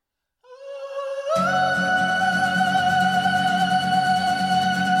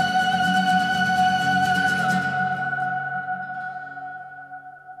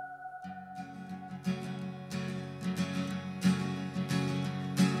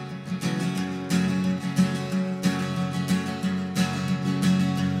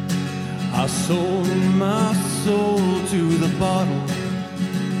I sold my soul to the bottle.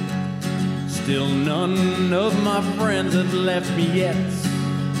 Still none of my friends have left me yet.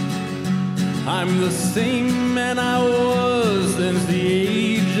 I'm the same man I was since the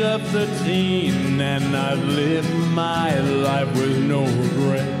age of 13, and I've lived my life with no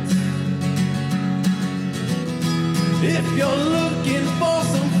regrets. If you're looking for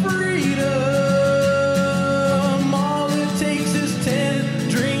some freedom, all it takes is 10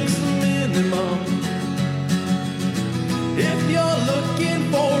 drinks minimum. If you're looking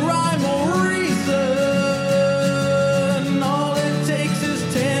for rhyme or reason, all it takes is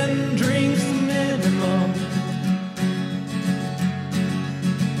 10 drinks minimum.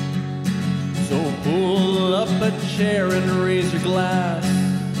 So pull up a chair and raise your glass,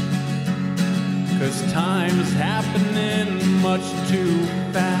 'cause time's happening much too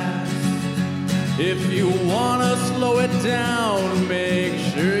fast. If you wanna slow it down, make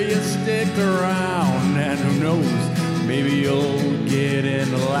sure you stick around, and who knows, maybe you'll get in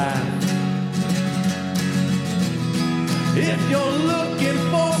the laugh. If you're looking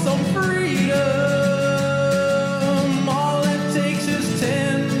for some freedom, all it takes is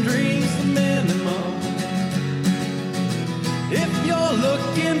 10 drinks minimum. If you're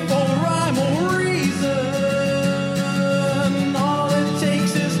looking for rhyme or reason, all it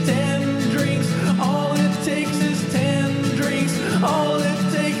takes is 10 drinks. All it takes is 10 drinks. All it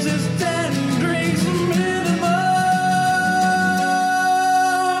takes is 10 drinks minimum.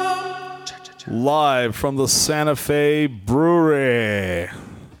 Live from the Santa Fe Brewery.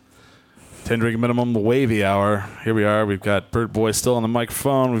 10 drink minimum, the wavy hour. Here we are. We've got Bert Boy still on the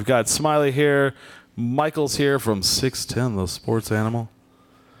microphone. We've got Smiley here. Michael's here from 610, the sports animal.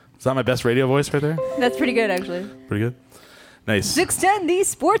 Is that my best radio voice right there? That's pretty good, actually. Pretty good. Nice. 610, the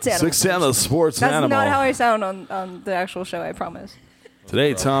sports animal. 610, the sports That's animal. not how I sound on the actual show, I promise.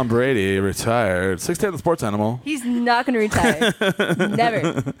 Today, Tom Brady retired. 610, the sports animal. He's not going to retire.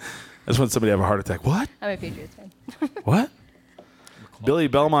 Never. I just want somebody to have a heart attack. What? I'm a Patriots fan. What? Billy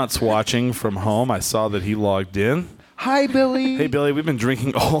Belmont's watching from home. I saw that he logged in. Hi, Billy. Hey, Billy, we've been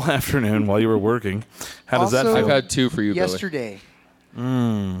drinking all afternoon while you were working. How does that Also, feel? I've had 2 for you, Yesterday.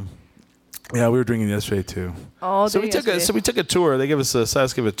 Yeah, we were drinking yesterday too. All So day we took yesterday. a tour. They gave us a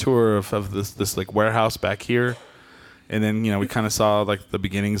tour of this like warehouse back here, and then we kind of saw like the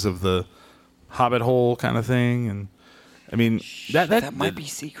beginnings of the Hobbit hole kind of thing. And I mean That might be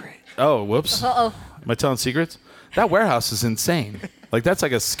secret. Oh, whoops! Uh-oh. Am I telling secrets? That warehouse is insane. Like that's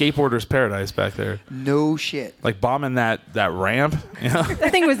like a skateboarder's paradise back there. No shit. Like bombing that ramp.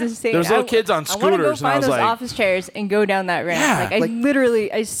 That thing was insane. There was little kids on I want to go scooters, and I find was those like- office chairs and go down that ramp. Yeah,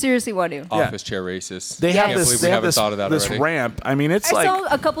 I seriously want to. Office chair racist. They Yes. have this. believe They we have haven't this, thought of that this already. ramp. I mean, it's I like saw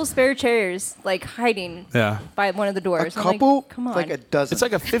a couple spare chairs like hiding yeah. by one of the doors. A I'm like, couple? come on. Like a dozen. It's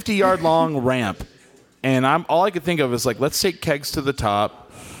like a 50-yard long ramp, and all I could think of is like, let's take kegs to the top,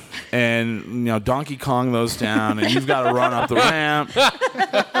 and Donkey Kong those down, and you've got to run up the ramp.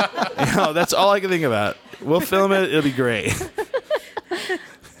 That's all I can think about. We'll film it. It'll be great.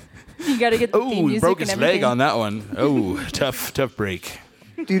 You got to get the theme Oh, he music broke and his everything. leg on that one. Oh, tough break.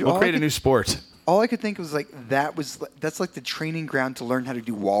 Dude, We'll create a new sport. all I could think was like that's like the training ground to learn how to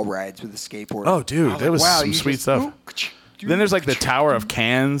do wall rides with a skateboard. Oh, dude, that was some you sweet just- stuff. Then there's like the Tower of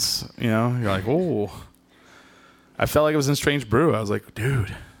Cans. You're like, oh. I felt like it was in Strange Brew. I was like,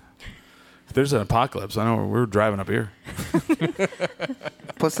 dude, if there's an apocalypse, I know we're driving up here.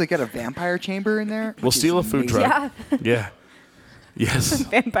 Plus, they got a vampire chamber in there. We'll which steal a is food amazing. truck. Yeah. Yeah. Yes.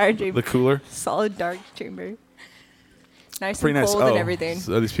 Vampire chamber. The cooler. Solid dark chamber. Nice Pretty and nice. cold Oh, and everything.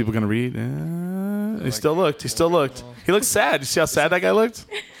 so are these people going to read? He still looked. He looked sad. You see how sad that guy looked?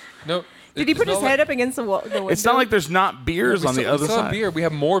 No. Did he put his head up against the wall? The window? It's not like there's not beers on the other still have side. beer. We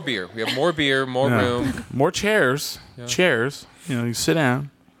have more beer. We have more beer, more Yeah. room. More chairs. Yeah. Chairs. You sit down.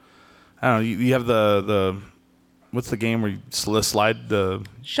 I don't know. You have the what's the game where you slide the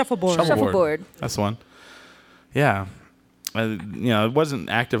Shuffleboard. Shuffleboard. That's the one. Yeah. It wasn't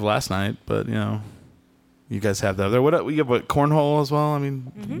active last night, but you guys have that. There. What we have cornhole as well. I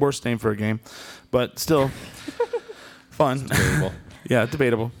mean, worst name for a game, but still fun. Debatable. Yeah,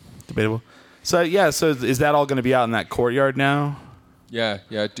 debatable. So is that all going to be out in that courtyard now? Yeah.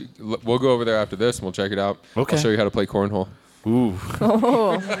 We'll go over there after this and we'll check it out. Okay. I'll show you how to play cornhole. Ooh. Those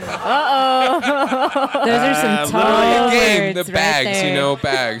are some The tall game, words the right bags, there.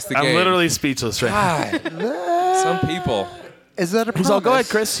 bags, the I'm game. literally speechless right now. God. Some people. Is that a He's all, go ahead,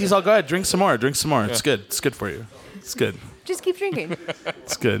 promise? Chris. He's all, go ahead. Drink some more. It's good. It's good for you. It's good. Just keep drinking.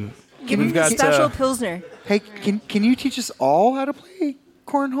 It's good. Give We've him got, a special pilsner. Hey, can you teach us all how to play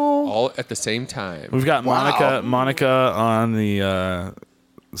cornhole? All at the same time. We've got Monica on the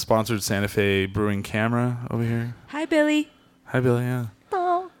sponsored Santa Fe Brewing camera over here. Hi, Billy. Hi, Billy. Yeah.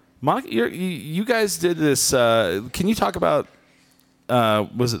 Oh. Monica, you guys did this. Can you talk about?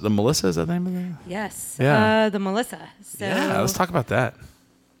 Was it the Melissa? Is that the name of it? Yes. Yeah. The Melissa. So Yeah. Let's talk about that.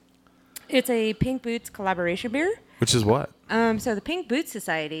 It's a Pink Boots collaboration beer. Which is what? So the Pink Boots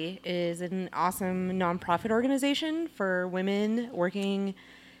Society is an awesome nonprofit organization for women working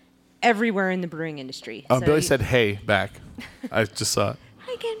everywhere in the brewing industry. Oh, So Billy you- said, "Hey," back. I just saw it.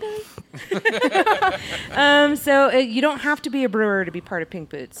 Hi again, Billy. So you don't have to be a brewer to be part of Pink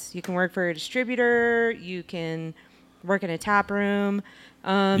Boots. You can work for a distributor. You can work in a tap room.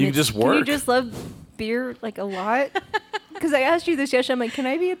 You can just work. Can you just love beer like a lot? Because I asked you this yesterday. I'm like, can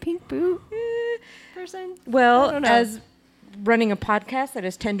I be a pink boot person? I Well, don't know. as running a podcast that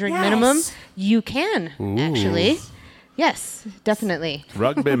is 10 drink Yes. minimum, you can Ooh. actually. Yes, definitely.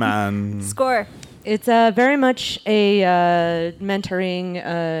 Rugby man. Score. It's very much a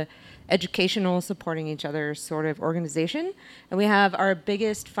mentoring, educational, supporting each other sort of organization. And we have our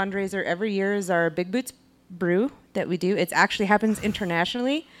biggest fundraiser every year is our Big Boots Brew that we do. It actually happens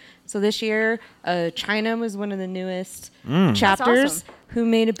internationally. So this year, China was one of the newest chapters That's awesome. who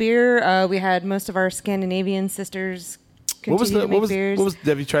made a beer. We had most of our Scandinavian sisters continue What was the? to make beers. What was?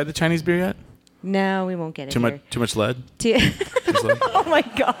 Have you tried the Chinese beer yet? No, we won't get it Too much. here. Too much lead. Too- Too lead? Oh my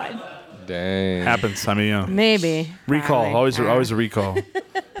god. Dang. Happens. I mean, you know. Maybe. Recall. Probably. Always a recall.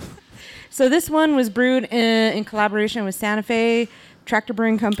 So this one was brewed in collaboration with Santa Fe, Tractor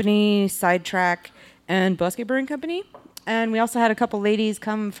Brewing Company, Sidetrack, and Bosque Brewing Company. And we also had a couple ladies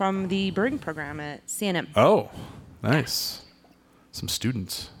come from the brewing program at CNM. Oh, nice. Some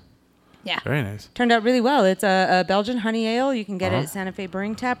students. Yeah. Very nice. Turned out really well. It's a Belgian honey ale. You can get it at Santa Fe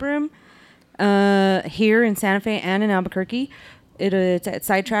Brewing Tap Room here in Santa Fe and in Albuquerque. It's at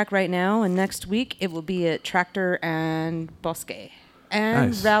Sidetrack right now, and next week it will be at Tractor and Bosque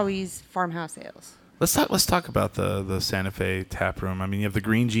and Nice. Rowley's Farmhouse Ales. Let's talk about the Santa Fe tap room. I mean, you have the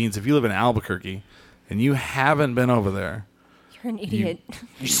Green Jeans. If you live in Albuquerque and you haven't been over there, You're an idiot.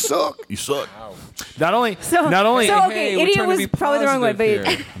 You suck. you suck. Not only So okay, okay, we're idiot trying to was be probably the wrong one,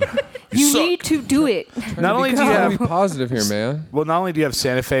 positive but here. you suck. need to do it. not only do you Trying to have be positive here, man. well, not only do you have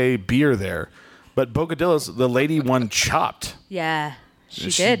Santa Fe beer there, but Bocadillos, the lady won Chopped. Yeah, she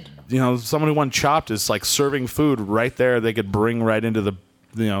did. You know, someone who won Chopped is like serving food right there. They could bring right into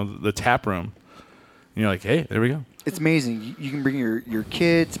the tap room. And you're like, hey, there we go. It's amazing. You can bring your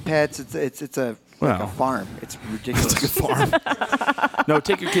kids, pets. It's a like Wow. a farm. It's ridiculous. It's like a farm. No,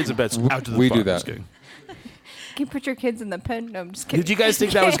 take your kids and pets out to the We farm. do that. Just kidding. Can you put your kids in the pen? No, I'm just kidding. Did you guys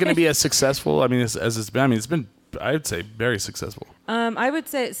think that was going to be as successful? I mean, as it's been. I mean, it's been. I would say very successful. I would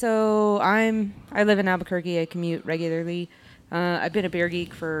say so. I live in Albuquerque. I commute regularly. I've been a beer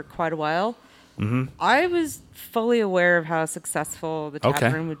geek for quite a while. Mm-hmm. I was fully aware of how successful the tap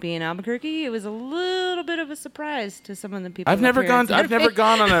Okay. room would be in Albuquerque. It was a little bit of a surprise to some of the people. I've up never here in gone. I've Santa never Fe.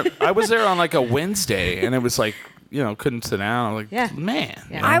 gone on a. I was there on like a Wednesday, and it was like couldn't sit down. I'm like, Yeah. man.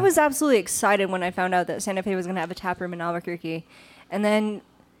 Yeah. you know? I was absolutely excited when I found out that Santa Fe was going to have a tap room in Albuquerque. And then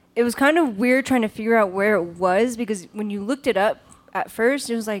it was kind of weird trying to figure out where it was because when you looked it up at first,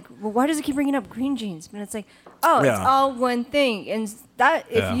 it was like, well, why does it keep bringing up Green Jeans? And it's like, oh, it's Yeah. all one thing. And that,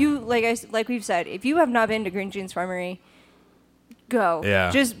 if Yeah. you, like we've said, if you have not been to Green Jeans Farmery, go.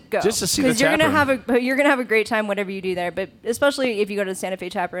 Yeah. Just go. Just to see the Because you're tap gonna room. you're gonna have a great time whatever you do there. But especially if you go to the Santa Fe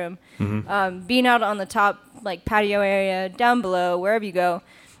tap room, being out on the top like patio area, down below, wherever you go,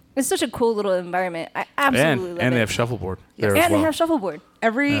 it's such a cool little environment. I absolutely love it. and they have shuffleboard there as And well. they have shuffleboard.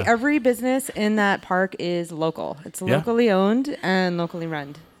 Every business in that park is local. It's Yeah. locally owned and locally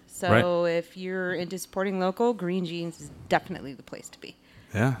run. So Right. if you're into supporting local, Green Jeans is definitely the place to be.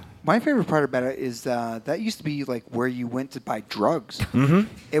 Yeah. My favorite part about it is that used to be like where you went to buy drugs. Mm-hmm.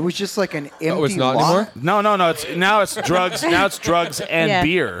 It was just like an empty Oh, it's not lot. anymore? No. It's drugs. Now it's drugs and Yeah.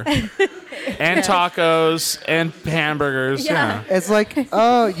 beer, and tacos and hamburgers. Yeah. It's like,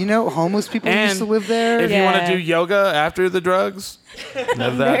 oh, homeless people And used to live there. If you want Yeah. to do yoga after the drugs,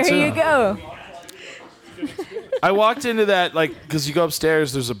 have that There too. you go. I walked into that because you go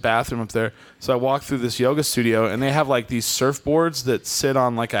upstairs. There's a bathroom up there, so I walked through this yoga studio, and they have like these surfboards that sit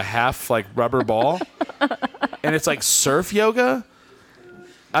on like a half rubber ball, and it's like surf yoga.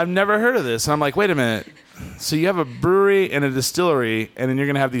 I've never heard of this, and I'm like, wait a minute. So you have a brewery and a distillery, and then you're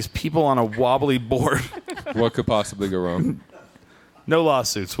gonna have these people on a wobbly board. What could possibly go wrong? No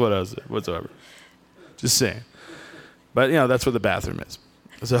lawsuits, whatsoever. Just saying. But that's where the bathroom is.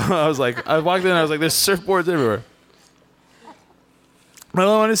 So I walked in, and I was like, there's surfboards everywhere. My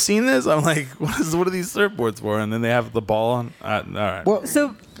little one has seen this. I'm like, what are these surfboards for? And then they have the ball on. All right. Well,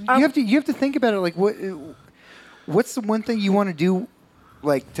 So you have to think about it. Like, what's the one thing you want to do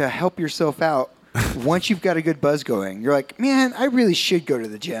like to help yourself out, once you've got a good buzz going, you're like, man, I really should go to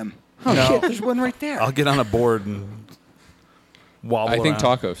the gym. Oh No. shit, there's one right there. I'll get on a board and wobble I think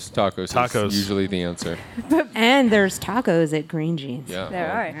around. Tacos is usually the answer. And there's tacos at Green Jeans. Yeah. There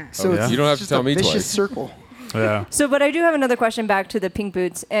well, are. So yeah? it's You don't have to just tell a me vicious twice. circle. Yeah. So, but I do have another question back to the Pink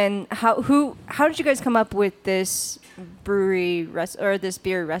Boots. And how did you guys come up with this or this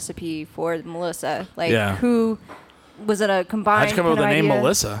beer recipe for Melissa? Like, Yeah. who was it? A combined? How'd you come up with the kind of name idea?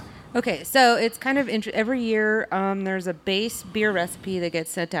 Melissa? Okay, so it's kind of every year there's a base beer recipe that gets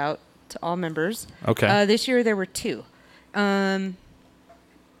sent out to all members. Okay. This year there were 2.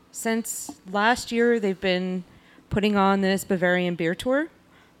 Since last year, they've been putting on this Bavarian beer tour.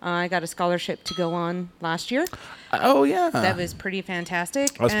 I got a scholarship to go on last year. Oh yeah. That was pretty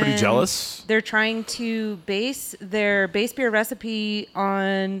fantastic. I was pretty And jealous. They're trying to base their base beer recipe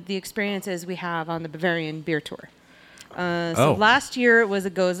on the experiences we have on the Bavarian beer tour. So Oh. last year it was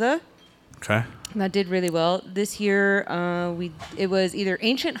a Goza. Okay. And that did really well. This year, it was either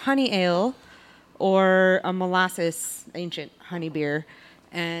ancient honey ale or a molasses ancient honey beer.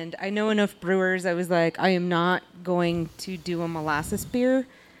 And I know enough brewers. I was like, I am not going to do a molasses beer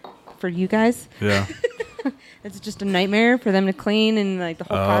for you guys. Yeah. It's just a nightmare for them to clean and like the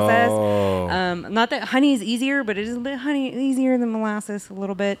whole process. Oh. Not that honey is easier, but it is a bit easier than molasses a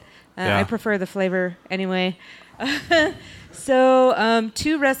little bit. Yeah. I prefer the flavor anyway. So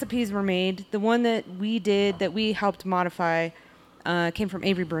 2 recipes were made. The one that we helped modify came from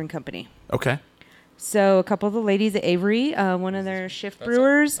Avery Brewing Company. Okay. So a couple of the ladies at Avery, one of their shift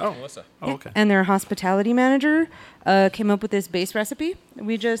brewers Melissa. Oh, okay. and their hospitality manager came up with this base recipe.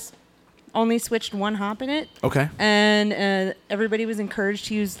 We just only switched 1 hop in it. Okay. And everybody was encouraged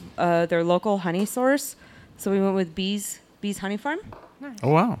to use their local honey source. So we went with Bees Honey Farm. Oh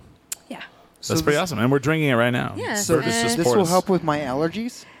wow. Yeah. That's pretty awesome. And we're drinking it right now. Yeah. So We're just to this support will us. help with my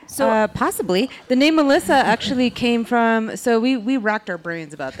allergies. So possibly. The name Melissa actually came from, so we racked our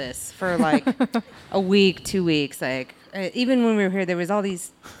brains about this for like a week, 2 weeks. Like even when we were here, there was all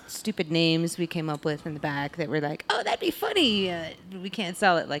these stupid names we came up with in the back that were like, oh, that'd be funny. We can't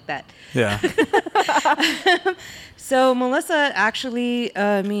sell it like that. Yeah. So Melissa actually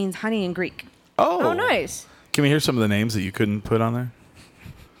means honey in Greek. Oh. Oh, nice. Can we hear some of the names that you couldn't put on there?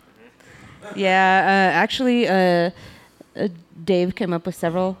 Yeah, actually, Dave came up with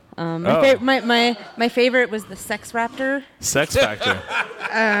several. My favorite was the Sex Raptor. Sex Factor.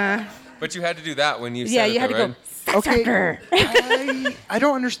 But you had to do that when you Yeah, said you it, had to though, go right? Sex Okay. Raptor. I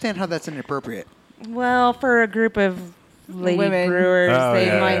don't understand how that's inappropriate. Well, for a group of lady Women. brewers, Oh, they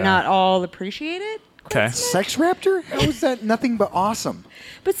yeah, might yeah. not all appreciate it. Okay. Sex Raptor? How is that nothing but awesome?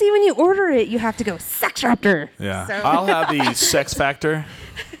 But see, when you order it, you have to go Sex Raptor. Yeah. So- I'll have the Sex Factor.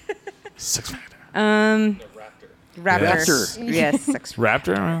 Sex Factor. Raptor. Yes, Sex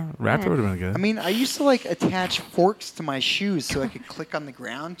Raptor. Raptor? Raptor would have been good. I mean, I used to like attach forks to my shoes so I could click on the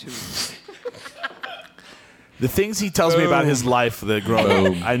ground to. The things he tells me about his life that growing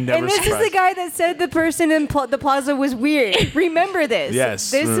up, I never And this is the surprised. guy that said the person in the plaza was weird. Remember this. Yes,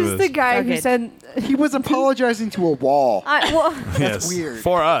 This remember is this. the guy who Okay. said. He was apologizing to a wall. Well, Yes. weird.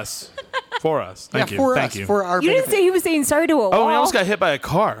 For us. For us. Thank yeah, you. for Thank us, you. for our you didn't benefit. say he was saying sorry to a wall. Oh, we almost got hit by a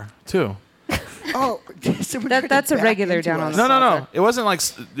car, too. Oh, someone tried to that's a back regular into down on us. the No. It wasn't like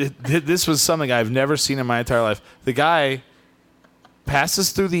this was something I've never seen in my entire life. The guy passes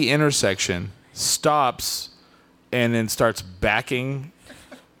through the intersection, stops, and then starts backing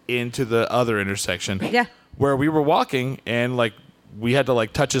into the other intersection. Yeah. Where we were walking and like we had to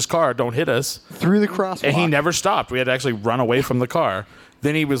like touch his car, don't hit us. Through the crosswalk. And he never stopped. We had to actually run away from the car.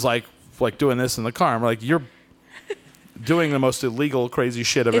 Then he was like doing this in the car. I'm like, you're doing the most illegal, crazy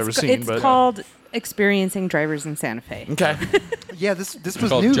shit I've ever seen. It's but called Experiencing Drivers in Santa Fe. okay, Yeah, this was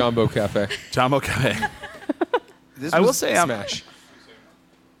Called new. Jumbo Cafe. John okay. This I was, will say I'm Smash.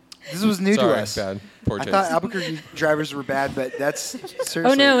 this was new Sorry, to us. bad. Poor I taste. thought Albuquerque drivers were bad, but that's seriously.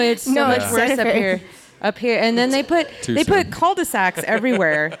 Oh no, it's so No, much it's worse Santa up Fe. here. Up here, and then they put Too they soon. put cul-de-sacs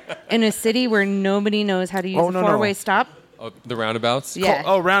everywhere in a city where nobody knows how to use Oh, a no, no. four-way stop. Oh, the roundabouts? Yeah.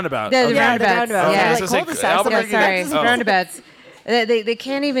 Oh, roundabout. Yeah, the Okay. Yeah, the roundabouts. roundabouts. Yeah. They're So like it's like cul-de-sacs. Albuquerque- Yeah, sorry, Oh. roundabouts. They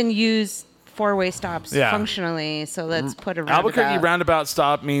can't even use four-way stops Yeah. functionally, so let's put a roundabout. Albuquerque roundabout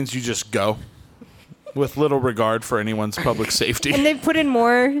stop means you just go with little regard for anyone's public safety. And they've put in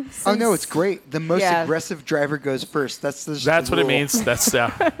more. Oh no, since- it's great. The most Yeah. aggressive driver goes first. That's the. That's what it rule. means. That's yeah.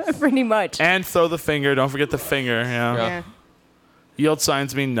 pretty much. And throw the finger. Don't forget the finger. Yeah. Yeah. Yeah. Yield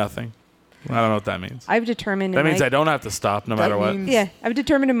signs mean nothing. I don't know what that means. I've determined. That in means my, I don't have to stop no That matter what. means- Yeah, I've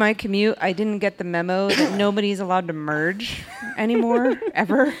determined in my commute I didn't get the memo that nobody's allowed to merge anymore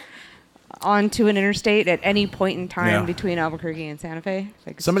ever. onto an interstate at any point in time Yeah. between Albuquerque and Santa Fe.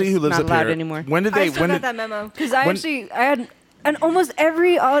 Like, it's Somebody just who lives not up allowed here. anymore. When did I they? still When got did, that memo because when- I had, and almost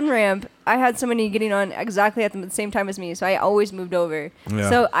every on ramp, I had somebody getting on exactly at the same time as me, so I always moved over. Yeah.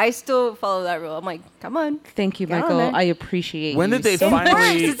 So I still follow that rule. I'm like, come on. Thank you, Get on Michael. there. I appreciate When you did they so It much.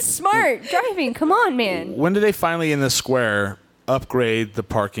 finally- works. It's smart driving. Come on, man. when did they finally in the square upgrade the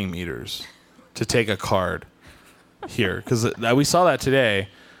parking meters to take a card here? Because we saw that today.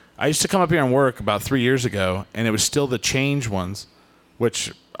 I used to come up here and work about 3 years ago, and it was still the change ones,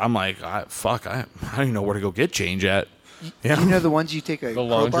 which I'm like, I don't even know where to go get change at. Yeah, You know the ones you take a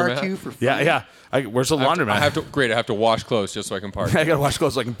crowbar laundromat? to for free? yeah. Where's the laundromat? I have to wash clothes just so I can park. I gotta wash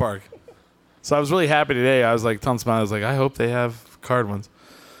clothes so I can park. So I was really happy today. I was like telling Smiley, I was like, I hope they have card ones.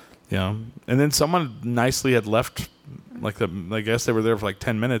 You know, and then someone nicely had left, I guess they were there for like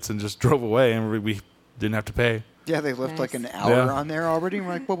 10 minutes and just drove away, and we didn't have to pay. Yeah, they left like an Nice. hour Yeah. on there already. And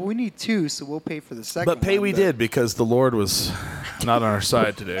we're like, well, we need 2, so we'll pay for the second But pay one, we did because the Lord was not on our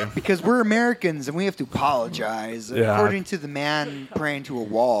side today. Because we're Americans and we have to apologize. Yeah. According to the man praying to a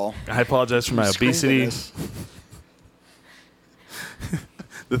wall. I apologize for my who screamed at obesity. us.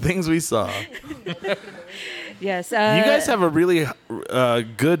 The things we saw. Yes. You guys have a really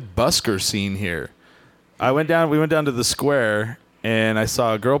good busker scene here. We went down to the square, and I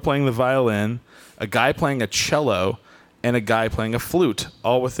saw a girl playing the violin, a guy playing a cello, and a guy playing a flute,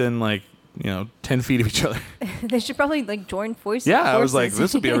 all within 10 feet of each other. They should probably join forces. Yeah, I was like, forces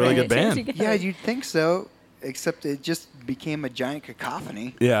this would be a really good band. together. Yeah, you'd think so. Except it just became a giant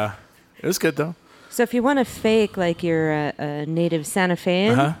cacophony. Yeah, it was good though. So if you want to fake like you're a native Santa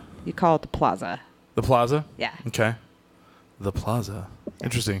Fean, Uh-huh. you call it the Plaza. The plaza. Yeah. Okay. The plaza.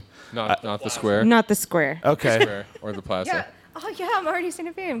 Interesting. Not the square. Not the square. Okay. Square or the plaza. Yeah. Oh yeah, I'm already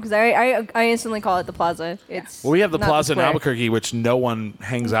Santa Fe because I instantly call it the plaza. It's Well, we have the not plaza in square. Albuquerque, which no one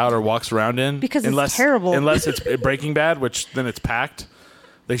hangs out or walks around in Because it's unless, terrible. Unless it's Breaking Bad, which then it's packed.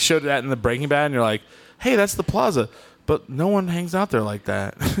 They showed that in the Breaking Bad, and you're like, "Hey, that's the plaza," but no one hangs out there like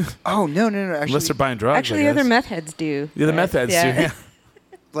that Oh, no. Actually, unless they're buying drugs. Actually, I the other guess. meth heads do. Yeah, the but- meth heads yeah. too. Yeah.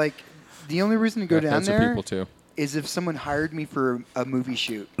 like, the only reason to go down That's for there people too. is if someone hired me for a movie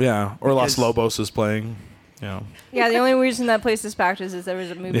shoot. Yeah, or Los Because- Lobos is playing. You know. Yeah, the only reason that place is packed is there was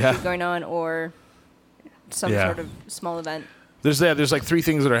a movie Yeah. shoot going on or some Yeah. sort of small event. There's like 3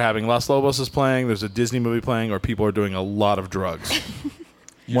 things that are happening. Los Lobos is playing. There's a Disney movie playing, or people are doing a lot of drugs.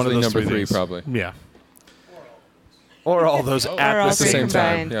 One of Usually those number 3 3 things. probably. Yeah. Or all those Or at all the At the same same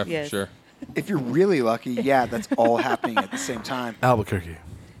time. combined, Yeah, yes. sure. If you're really lucky, yeah, that's all happening at the same time. Albuquerque.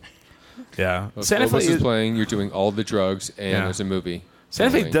 Yeah. Los Santa Lobos Fe is playing. You're doing all the drugs, and Yeah. there's a movie. Santa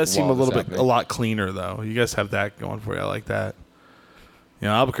Fe going does seem a while little it's bit a happening. lot cleaner though. You guys have that going for you. I like that. You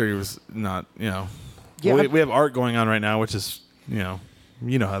know, Albuquerque was not. Yeah, we have art going on right now, which is you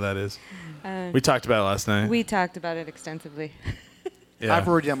know how that is. We talked about it last night. We talked about it extensively. yeah. I've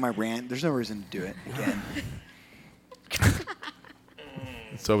already done my rant. There's no reason to do it again.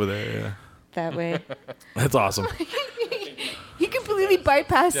 It's over there. Yeah. That way. That's awesome. He completely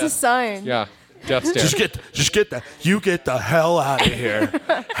bypassed the sign. Yeah, death stare. just get that. You get the hell out of here.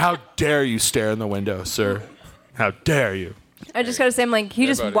 How dare you stare in the window, sir? How dare you? I just gotta say, I'm like, he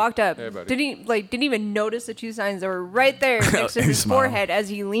just buddy. walked up. Hey, buddy. Didn't even notice the 2 signs that were right there next to He his smiled. forehead as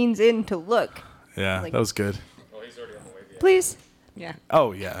he leans in to look. Yeah, Like- that was good. Please, Yeah.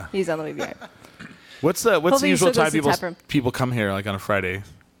 Oh yeah. he's on the way back. What's the Hopefully he usual still time goes to tap room. people come here like on a Friday?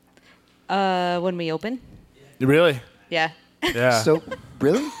 When we open. Really? Yeah. Yeah. So,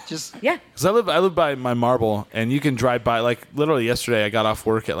 really? Just Yeah. Because I live by my Marble, and you can drive by. Like literally yesterday, I got off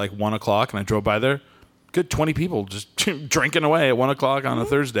work at like 1 o'clock, and I drove by there. Good 20 people just drinking away at 1 o'clock on a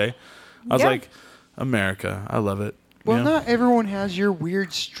Thursday. I was Yeah. like, America, I love it. well, You know? not everyone has your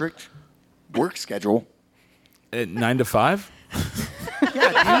weird, strict work schedule. At 9 to 5.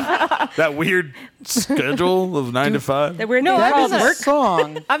 That weird schedule of 9 to 5. That we're No, not I called was a work.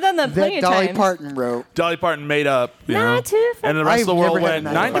 song I've done that plenty that of Dolly times. Parton wrote. Dolly Parton made up, you know, 9 to 5. and the rest of the I've world never went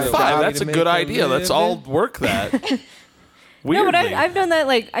had a 9 to 9 to 5. 5. That's a good idea. Let's all work that. No, Weirdly. but I've done that.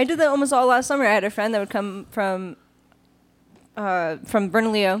 Like I did that almost all last summer. I had a friend that would come from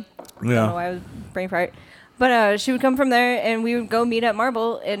Bernalillo. I don't know Yeah. why I was brain fart. But she would come from there, and we would go meet at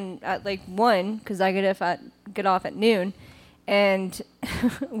Marble and at like 1 because I get off at noon, and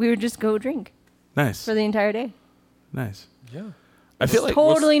we would just go drink Nice. for the entire day. Nice. Yeah. I feel like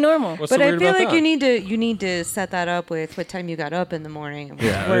Totally normal. What's But so I weird feel about like that? you need to set that up with what time you got up in the morning and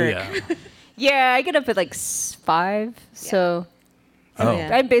yeah, work. yeah. Yeah, I get up at like 5, so Oh. Yeah.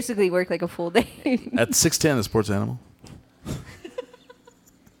 I basically work like a full day. At 6:10, the sports animal.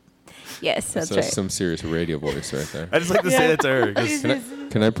 Yes, that's That's right. some serious radio voice right there. I just like to say that to her. 'cause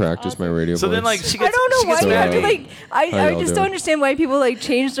Can I practice my radio So voice? then, like, she I gets. don't she know why gets we have to mad. like. How I y'all just doing? don't understand why people like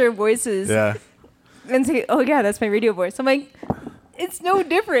change their voices Yeah. and say, "Oh yeah, that's my radio voice." I'm like, it's no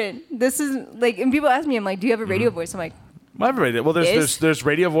different. This is like, and people ask me, I'm like, "Do you have a radio voice?" I'm like, Well, everybody did. Well, there's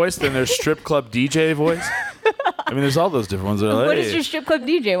radio voice, then there's strip club DJ voice. I mean, there's all those different ones. They're like, "What is hey. your strip club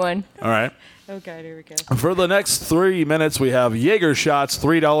DJ one?" All right. Oh God, here we go. For the next 3 minutes, we have Jaeger shots,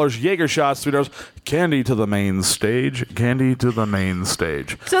 $3. Jaeger shots, $3. Candy to the main stage. Candy to the main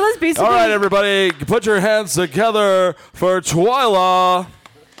stage. So that's basically. All right, everybody, put your hands together for Twyla.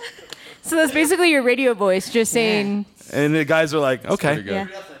 So that's basically your radio voice, just saying. And the guys are like, Pretty okay. good.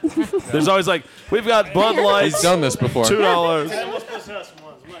 Yeah. There's always like, we've got Bud He's Lights, done this before. $2.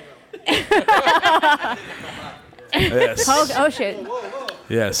 Yes. Oh shit!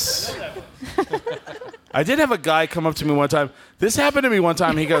 Yes. I did have a guy come up to me one time. This happened to me one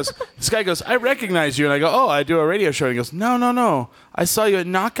time. This guy goes, I recognize you. And I go, oh, I do a radio show. And he goes, no. I saw you at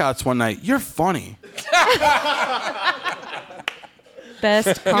Knockouts one night. You're funny. Best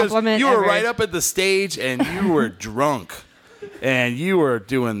Because compliment you were ever. right up at the stage and you were drunk. And you were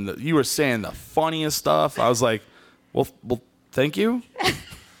you were saying the funniest stuff. I was like, well, thank you.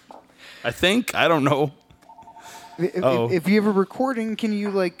 I don't know. If you have a recording, can you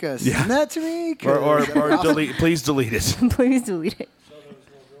like send that to me? Or delete. Please delete it. Please delete it.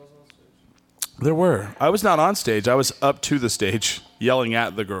 There were. I was not on stage. I was up to the stage yelling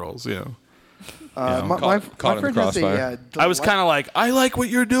at the girls. You know. My Caught in the friend has crossfire. I was kind of like, I like what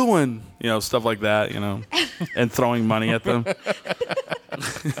you're doing. You know, stuff like that. You know, and throwing money at them.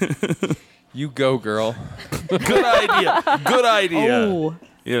 You go, girl. Good idea. Good idea. Oh.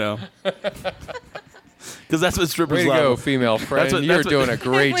 You know. Because that's what strippers Way to love. go, female friend. what- You're that's what- doing a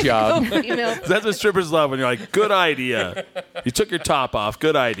great job. Female. That's what strippers love when you're like, good idea. You took your top off.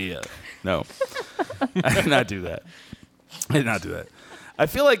 Good idea. No. I did not do that. I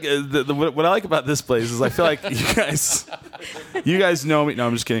feel like what I like about this place is I feel like you guys know me. No,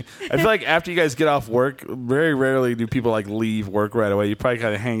 I'm just kidding. I feel like after you guys get off work, very rarely do people like leave work right away. You probably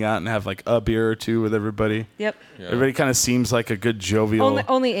kind of hang out and have like a beer or two with everybody. Yep. Yeah. Everybody kind of seems like a good jovial.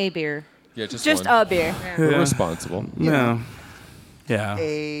 Only a beer. Yeah, just Just one. a beer. We're Yeah. responsible. No. Yeah.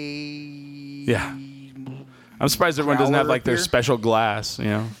 Yeah. I'm surprised everyone doesn't have Growler like their beer? special glass. You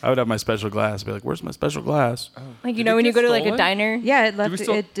know, I would have my special glass. I'd be like, "Where's my special glass?" Like, Did you know, it when you get go to like a stolen? diner. Yeah, it left. we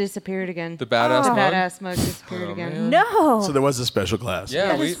still- It disappeared again. The badass The mug? badass mug disappeared Oh, again. man. No. So there was a special glass. Yeah,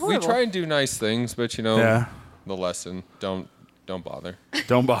 That we is horrible. try and do nice things, but you know, Yeah. the lesson, don't bother.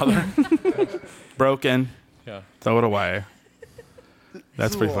 Don't bother. Broken. Yeah. Throw it away.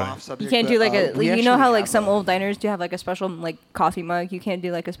 That's pretty funny. You can't do like a. You know how like some old diners do have like a special like coffee mug. You can't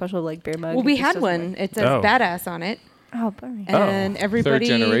do like a special like beer mug. Well, It we just had doesn't one. work. It says Oh. badass on it. Oh, bummer. And everybody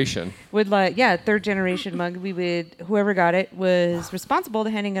Third generation. would like third generation mug. We would whoever got it was responsible to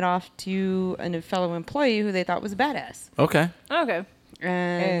handing it off to a fellow employee who they thought was a badass. Okay. Okay.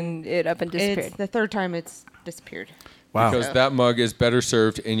 And And it up and disappeared. it's the third time it's disappeared. Wow. Because that mug is better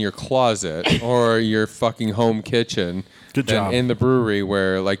served in your closet or your fucking home kitchen Good than job. in the brewery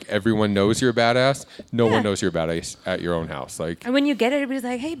where like everyone knows you're a badass. No Yeah. one knows you're a badass at your own house. Like And when you get it, everybody's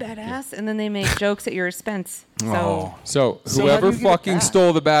like, "Hey, badass!" And then they make jokes at your expense. So Oh. so So whoever how do you get fucking that?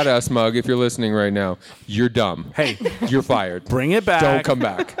 stole the badass mug, if you're listening right now, you're dumb. Hey, You're fired. bring it back. Don't come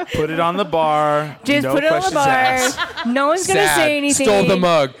back. Put it on the bar. Just no put it on the questions bar. asked. No one's gonna Sad. say anything. Stole the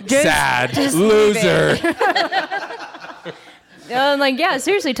mug. Just- Sad. just leave it. Loser. I'm like, yeah,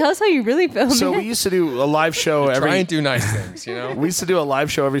 seriously, tell us how you really feel. So man. we used to do a live show Try every. and do nice things, you know? We used to do a live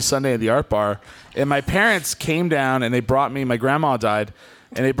show every Sunday at the Art Bar, and my parents came down and they brought me. My grandma died,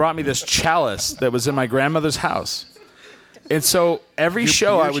 and they brought me this chalice that was in my grandmother's house. And so every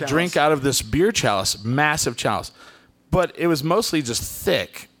show beer I would chalice? drink out of this beer chalice, massive chalice, but it was mostly just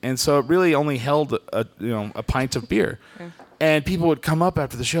thick, and so it really only held a pint of beer. And people would come up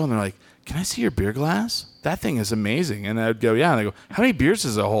after the show and they're like, "Can I see your beer glass? That thing is amazing." And I'd go, "Yeah." And they go, "How many beers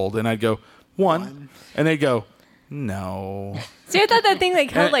does it hold?" And I'd go, "One." And they'd go, "No." See, I thought that thing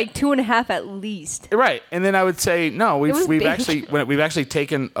like held like 2.5 at least. Right, and then I would say, "No, was we've big. actually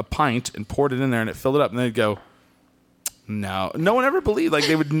taken a pint and poured it in there and it filled it up." And they'd go, "No." No one ever believed. Like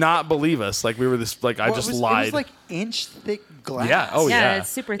they would not believe us. Like we were this. Like I Well, just it was, lied. It was like inch thick glass. yeah. Oh Yeah, yeah. it's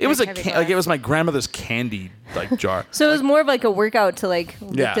super It was thick, a heavy like it glass. was my grandmother's candy like jar. So it was more of like a workout to like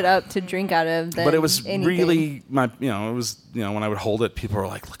lift Yeah. it up to drink out of. Than But it was anything. really it was when I would hold it, people were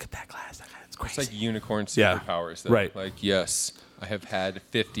like, "Look at that glass. That glass, it's crazy." It's like unicorn Yeah. superpowers. Right. Like, yes, I have had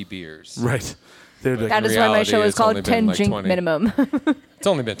 50 beers. right. They're like, That In is why my reality, show is it's only called been 10 like drink 20. minimum. It's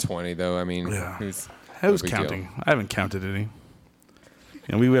only been 20, though. I mean, Yeah. who's I was no big deal. counting. I haven't counted any.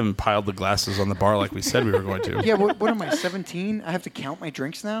 And we haven't piled the glasses on the bar like we said we were going to. Yeah, what am I, 17? I have to count my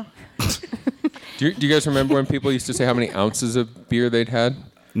drinks now? Do you guys remember when people used to say how many ounces of beer they'd had?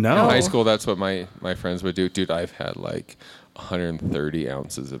 No. In high school, that's what my friends would do. Dude, I've had like 130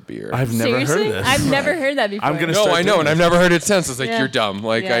 ounces of beer. I've never Seriously? heard this. I've never heard that before. I'm gonna No, start I know, doing and I've this. never heard it since. It's like, Yeah. you're dumb.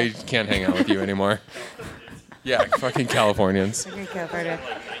 Like, Yeah. I can't hang out with you anymore. Yeah, fucking Californians.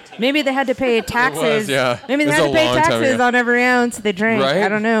 Maybe they had to pay taxes. yeah. Maybe they It had was to a pay long time taxes ago. on every ounce they drank. Right? I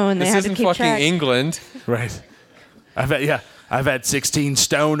don't know, and they this had to isn't keep fucking track. England. Right. I've had 16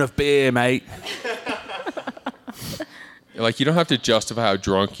 stone of beer, mate. Like, you don't have to justify how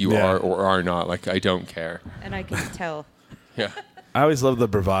drunk you Yeah. are or are not. Like, I don't care. And I can tell. Yeah. I always love the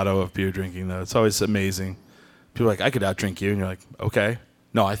bravado of beer drinking, though. It's always amazing. People are like, I could outdrink you. And you're like, okay.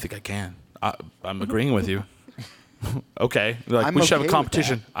 No, I think I can. I'm agreeing with you. Okay. Like, I'm we should okay have with a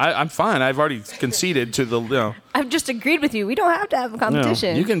competition. I'm fine. I've already conceded to the, I've just agreed with you. We don't have to have a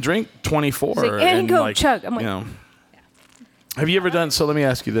competition. You can drink 24. He's like, and go, like, chug. I'm like- have you ever done, so let me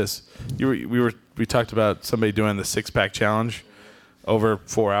ask you this. We talked about somebody doing the 6-pack challenge over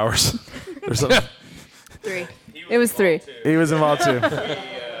 4 hours or something. 3. It was 3. He was involved too.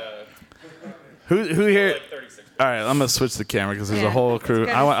 Who here? All right, I'm gonna switch the camera because there's a Yeah. whole crew.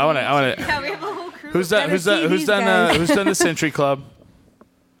 I want to. Yeah, we have a whole crew. Who's done? Who's done? Who's done? Who's done the Century Club?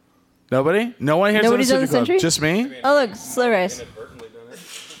 Nobody. No one here's Nobody's done done the the Century Club. Century? Just me. Oh, look, slow rice.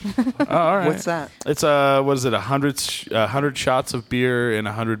 Oh, all right. What's that? It's what is it? 100 shots of beer in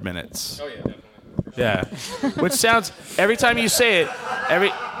 100 minutes. Oh yeah, definitely. Yeah, which sounds every time you say it,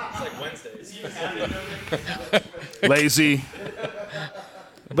 lazy.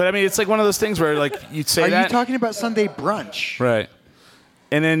 But I mean, it's like one of those things where like you'd say Are that. you talking about Sunday brunch? Right.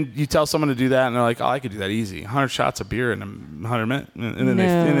 And then you tell someone to do that, and they're like, "Oh, I could do that easy. 100 shots of beer in 100 minutes," and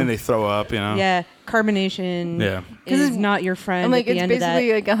then they throw up, you know. Yeah, carbonation Yeah. is not your friend I'm like, at the it's end of that.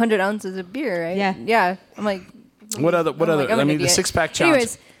 basically like 100 ounces of beer, right? Yeah. Yeah. I'm like, What other? I'm like, I'm I an mean, the idiot. 6-pack challenge.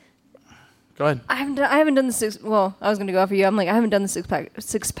 Anyways, Go ahead. I haven't done the 6. Well, I was gonna go for you. I'm like, I haven't done the 6-pack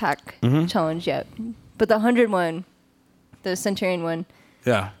Mm-hmm. challenge yet, but the 100 one, the Centurion one.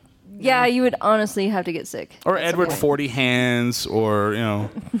 Yeah. Yeah, you would honestly have to get sick. Or at some Edward point. 40 Hands, or whatever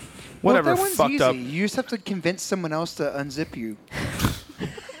Well, that one's fucked easy. up. You just have to convince someone else to unzip you.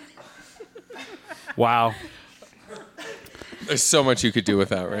 Wow. There's so much you could do with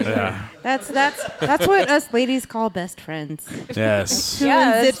that right now. Yeah. That's what us ladies call best friends. Yes. Who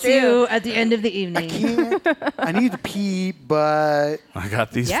Yeah, that's unzips you true. at the end of the I evening. can't. I need to pee, but I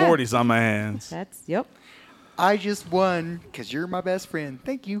got these Yeah. 40s on my hands. That's yep. I just won because you're my best friend.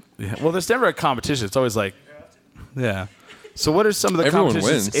 Thank you. Yeah. Well, there's never a competition. It's always like, yeah. So what are some of the Everyone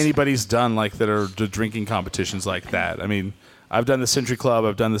competitions wins. anybody's done like that are the drinking competitions like that? I mean, I've done the Century Club.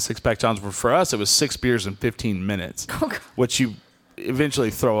 I've done the 6-pack challenge. But for us, it was 6 beers in 15 minutes, which you eventually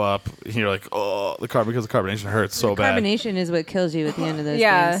throw up. And you're like, oh, because the carbonation hurts so bad. Carbonation is what kills you at the end of those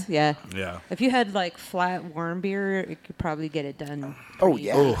Yeah. things. Yeah. Yeah. If you had like flat warm beer, it could probably get it done. Oh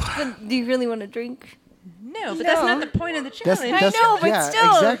yeah. But do you really want to drink? No, but that's not the point of the challenge. I know, but yeah,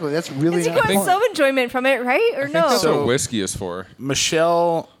 still. exactly. That's really Because you not the got point. some enjoyment from it, right? Or no? That's So- what whiskey is for.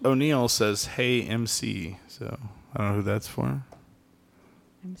 Michelle O'Neill says, "Hey MC." So I don't know who that's for.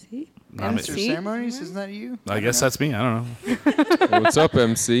 MC? Master MC? ceremonies, isn't that you? I guess that's me. I don't know. What's up,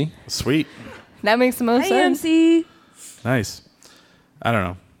 MC? Sweet, That makes the most Hey, sense. MC. nice. I don't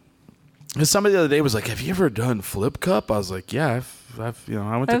know. 'Cause somebody the other day was like, "Have you ever done Flip Cup?" I was like, "Yeah, I've I went to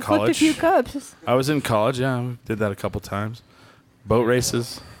I've flipped a college. few cups. I was in college. Yeah, I did that a couple times. Boat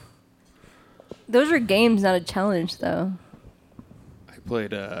races. Those are games, not a challenge, though. I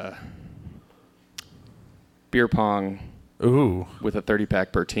played beer pong Ooh, with a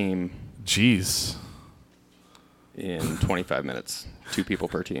 30-pack per team jeez. in 25 minutes. 2 people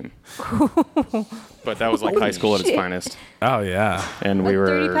per team. But that was like high school at its shit. finest. Oh yeah. And we A were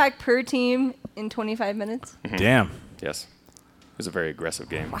 30-pack per team in 25 minutes. Damn. Yes. It was a very aggressive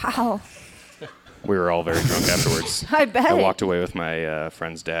game. Wow. We were all very drunk afterwards. I bet. I walked away with my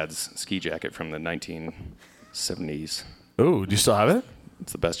friend's dad's ski jacket from the 1970s. Ooh, do you still have it?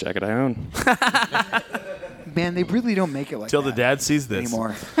 It's the best jacket I own. Man, they really don't make it like Till the that dad sees this.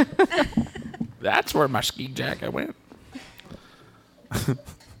 anymore. That's where my ski jacket went.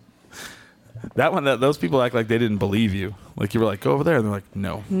 That one, those people act like they didn't believe you. Like you were like, go over there, and they're like,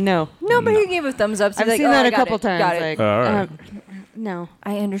 no. No. Nobody gave a thumbs up. So I've like, seen oh, that I a got couple it, times. Got it. Like, All right. no.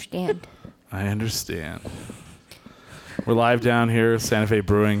 I understand. I understand. We're live down here, Santa Fe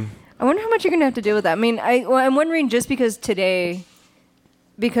Brewing. I wonder how much you're gonna have to deal with that. I mean, I'm wondering just because today,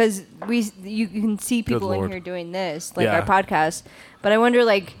 because you can see people in Lord. here doing this, like Yeah. our podcast, but I wonder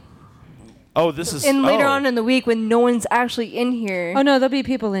like Oh, this is And later on in the week when no one's actually in here. Oh no, there'll be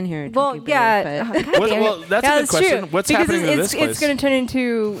people in here. Well, drinking yeah. beer, but- Well, that's a good question. True. What's Because happening to this place? It's going to turn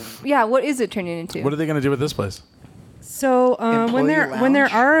into. Yeah, what is it turning into? What are they going to do with this place? So when Employee there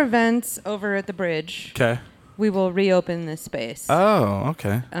lounge? are events over at the bridge, Okay. we will reopen this space. Oh,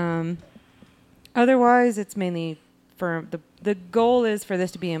 okay. Otherwise, it's mainly for the goal is for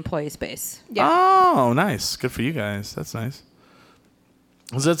this to be employee space. Yeah. Oh, nice. Good for you guys. That's nice.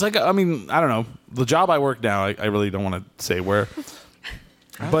 So it's like, I mean, I don't know. The job I work now, I really don't want to say where.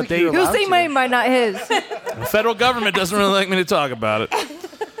 But think you're He'll allowed say to. mine, not his. the federal government doesn't really like me to talk about it.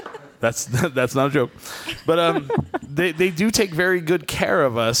 That's not a joke. But they do take very good care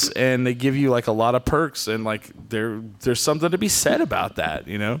of us, and they give you like a lot of perks, and like there's something to be said about that,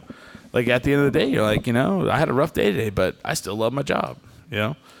 you know? Like at the end of the day, you're like, you know, I had a rough day today, but I still love my job, you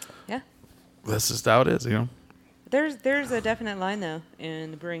know? Yeah. That's just how it is, you know? There's a definite line though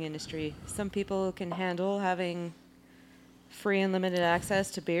in the brewing industry. Some people can handle having free and limited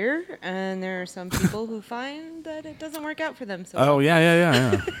access to beer, and there are some people who find that it doesn't work out for them. So Oh,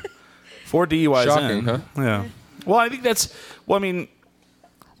 yeah. 4 DUIs Shocking, in. huh? Yeah. Well, I think that's, well, I mean,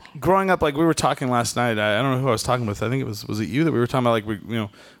 growing up, like we were talking last night, I don't know who I was talking with. I think it was it you that we were talking about, like,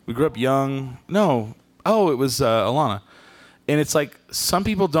 we grew up young. No. Oh, it was Alana. And it's like some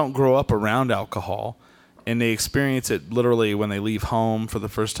people don't grow up around alcohol, and they experience it literally when they leave home for the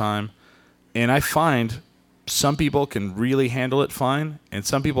first time. And I find some people can really handle it fine, and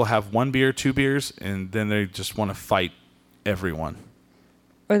some people have 1 beer, 2 beers, and then they just want to fight everyone.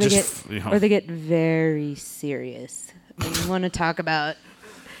 or they just, get you know. or they get very serious and you want to talk about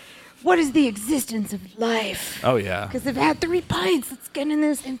what is the existence of life. Oh, yeah. Because they've had 3 pints. Let's get in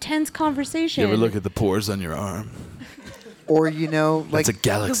this intense conversation. You ever look at the pores on your arm? Or like That's a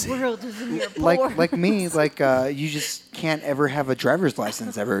galaxy. world is in your pore. like me, you just can't ever have a driver's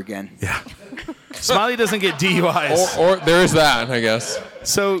license ever again. Yeah. Smiley doesn't get DUIs. Or there is that, I guess.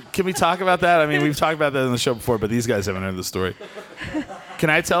 So can we talk about that? I mean, we've talked about that in the show before, but these guys haven't heard the story. Can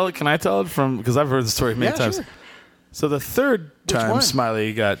I tell it from, because I've heard the story many Yeah, times. sure. So the third time one?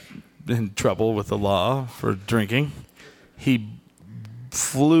 Smiley got in trouble with the law for drinking, he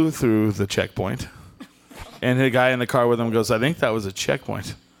flew through the checkpoint. And the guy in the car with him goes, I think that was a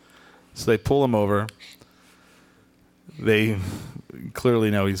checkpoint. So they pull him over. They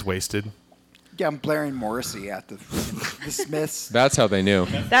clearly know he's wasted. Yeah, I'm blaring Morrissey at the Smiths. That's how they knew.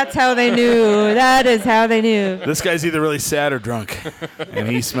 That's how they knew. That is how they knew. This guy's either really sad or drunk, and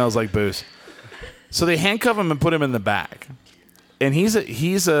he smells like booze. So they handcuff him and put him in the back. And he's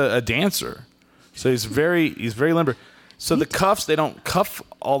a dancer, so he's very limber. So the cuffs, they don't cuff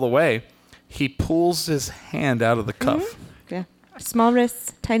all the way. He pulls his hand out of the cuff. Yeah. Small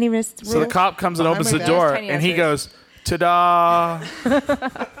wrists, tiny wrists. So the cop comes and opens the my door, tiny and he ass goes, "Ta-da!"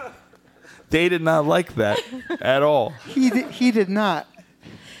 They did not like that at all. He did not.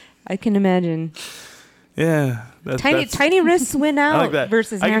 I can imagine. Yeah. Tiny wrists win I out like that.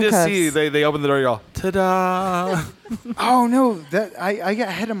 versus I can handcuffs. just see they open the door, you all, ta-da. Oh no, that I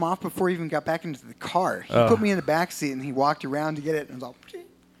head him off before he even got back into the car. He put me in the back seat and he walked around to get it, and I was like,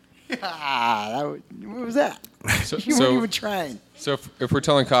 what was that? So, You weren't even trying. So if we're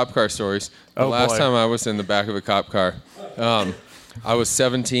telling cop car stories, the Oh, last boy. time I was in the back of a cop car, I was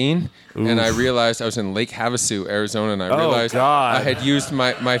 17, and I realized I was in Lake Havasu, Arizona, and I realized God. I had used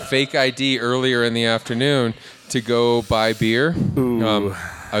my fake ID earlier in the afternoon to go buy beer.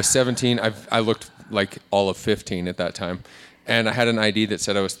 I was 17. I looked like all of 15 at that time. And I had an ID that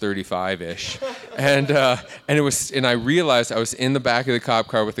said I was 35-ish, and I realized I was in the back of the cop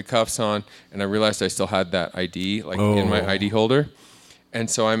car with the cuffs on, and I realized I still had that ID in my ID holder, and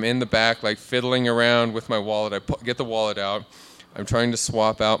so I'm in the back like fiddling around with my wallet. I get the wallet out. I'm trying to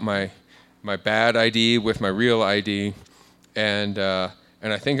swap out my bad ID with my real ID, and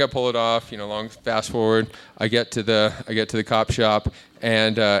I think I pull it off. Long fast forward, I get to the cop shop,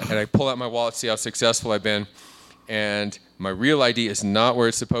 and I pull out my wallet, see how successful I've been. And my real ID is not where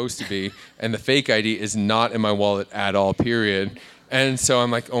it's supposed to be, and the fake ID is not in my wallet at all, period. And so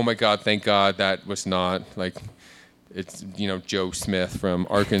I'm like, oh my God, thank God that was not it's Joe Smith from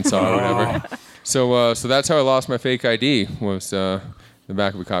Arkansas or whatever. So that's how I lost my fake ID, was the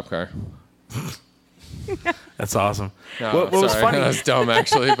back of a cop car. That's awesome. No, what was sorry, funny? that was dumb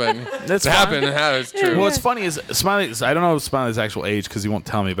actually, but That's it fine. happened. It's true. What's funny is Smiley. I don't know Smiley's actual age because he won't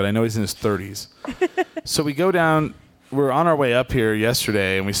tell me, but I know he's in his 30s. So we go down. We're on our way up here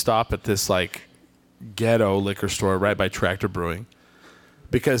yesterday, and we stop at this ghetto liquor store right by Tractor Brewing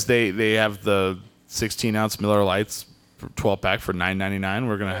because they have the 16-ounce Miller Lights 12-pack for $9.99.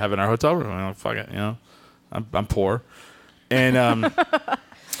 We're gonna have it in our hotel room. I'm like, fuck it, I'm poor, and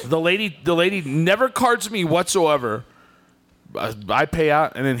The lady never cards me whatsoever. I pay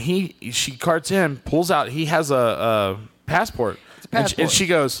out, and then she cards him, pulls out. He has a passport. It's a passport. And she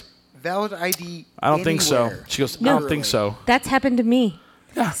goes, Valid ID. I don't think so. anywhere. She goes, I No. don't think so. That's happened to me.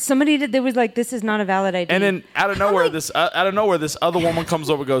 Yeah. Somebody did. They was like, "This is not a valid ID." And then out of nowhere, this other woman comes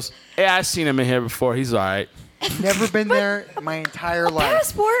over, and goes, "Hey, I seen him in here before. He's all right." Never been there my entire life.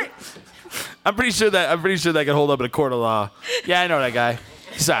 Passport. I'm pretty sure that can hold up in a court of law. Yeah, I know that guy.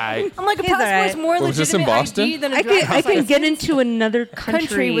 He's all right. I'm like, a He's all passport's right. more Was this in legitimate Boston? ID than a I driver's can license. get into another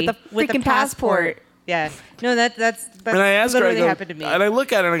country with a freaking passport. Yeah. No, that's And I asked her, I literally go, happened to me. and I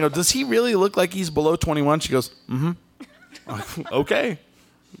look at her and I go, "Does he really look like he's below 21?" She goes, "Mm-hmm." Okay,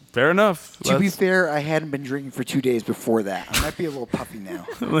 fair enough. To be fair, I hadn't been drinking for 2 days before that. I might be a little puffy now.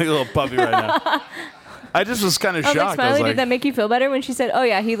 I'm like a little puppy right now. I just was kind of I was like, shocked. Smiley, did that make you feel better when she said, "Oh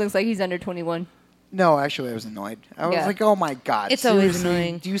yeah, he looks like he's under 21"? No, actually, I was annoyed. I was Yeah. like, oh my God. It's always seriously?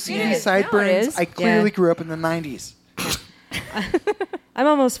 annoying. Do you see Yeah, these now it sideburns? is. I clearly Yeah. grew up in the 90s. I'm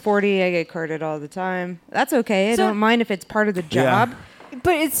almost 40. I get carded all the time. That's okay. I So- don't mind if it's part of the job.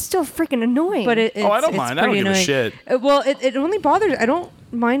 But it's still freaking annoying. But it's, I don't it's mind. I don't pretty give a annoying. shit. Well, it only bothers. I don't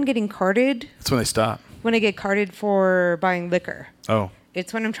mind getting carded That's when they stop. when I get carded for buying liquor. Oh,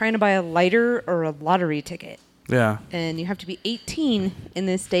 It's when I'm trying to buy a lighter or a lottery ticket. yeah. And you have to be 18 in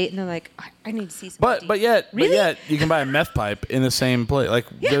this state, and they're like, I need to see some But ID." yet Really? you can buy a meth pipe in the same place. Like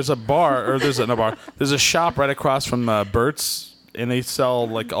there's a bar or there's a shop right across from Burt's, and they sell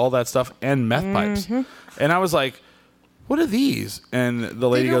like all that stuff and meth pipes. And I was like, "What are these?" And the They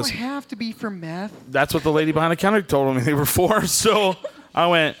lady don't goes, have to be for meth. "That's what the lady behind the counter told me they were for." So I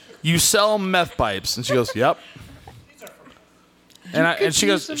went, "You sell meth pipes?" And she goes, "Yep." And she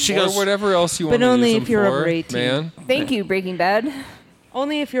goes, Or whatever else you want But to only use them if you're for, over 18. man. Thank you, Breaking Bad.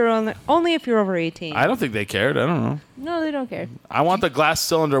 Only if you're over 18. I don't think they cared. I don't know. No, they don't care. I want the glass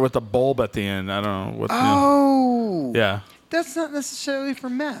cylinder with the bulb at the end. I don't know what. Oh. Yeah. That's not necessarily for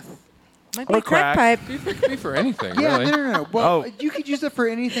meth. Might Or be crack crack. pipe. It could be for anything, Yeah, really. no. Well, Oh. you could use it for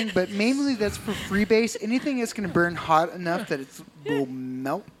anything, but mainly that's for freebase. Anything that's going to burn hot enough that it will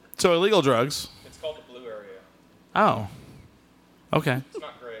melt. So illegal drugs. It's called the blue area. Oh. Okay. It's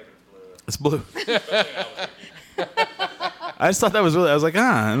not gray, it's blue. It's blue. I just thought that was really. I was like,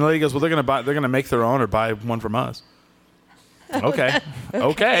 And the lady goes, "Well, they're gonna make their own or buy one from us." Okay. They're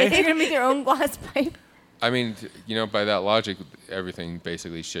Okay. gonna make their own glass pipe. I mean, by that logic, everything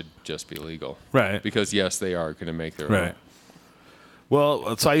basically should just be legal. Right. Because, yes, they are going to make their Right. own.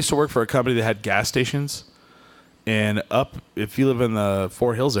 Well, so I used to work for a company that had gas stations, and if you live in the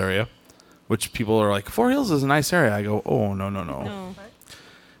Fort Hills area, which people are like, Fort Hills is a nice area. I go, oh no. No.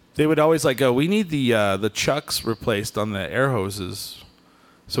 They would always like go, we need the chucks replaced on the air hoses.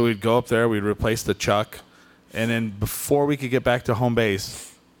 So we'd go up there, we'd replace the chuck, and then before we could get back to home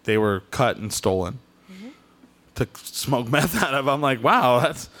base, they were cut and stolen to smoke meth out of. I'm like, wow,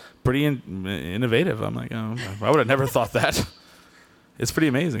 that's pretty innovative. I'm like, oh, I would have never thought that. It's pretty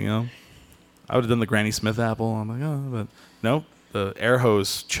amazing, I would have done the Granny Smith apple. I'm like, oh, but nope, the air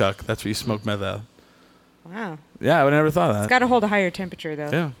hose chuck. That's where you smoke meth out. Wow. Yeah, I would have never thought of that. It's got to hold a higher temperature, though.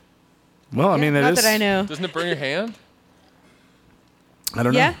 Yeah. Well, I mean, Not that I know. Doesn't it burn your hand? I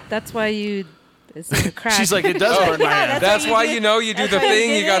don't know. Yeah, that's why it's like a crack. She's like, it does burn my hand. That's why you do the That's why thing.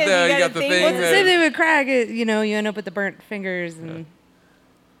 you You got did it. the You you got got the the thing. thing. Well, the same thing with crack. You end up with the burnt fingers, and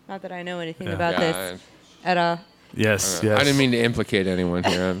not that I know anything about this at all. Yes, I yes. didn't mean to implicate anyone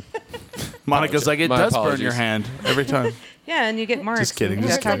here. Monica's like, it My does burn apologies. your hand every time. Yeah, and you get marks. Just kidding. and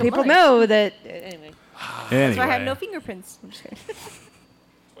Just That's how kidding. people know that. Anyway. Anyway, So I have no fingerprints. I'm just kidding.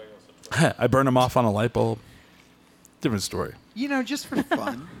 I burned them off on a light bulb. Different story. Just for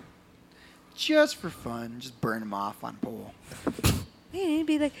fun. Just burn them off on a pole. Yeah, it'd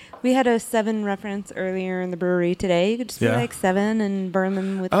be like we had a 7 reference earlier in the brewery today. You could just be Yeah. like 7 and burn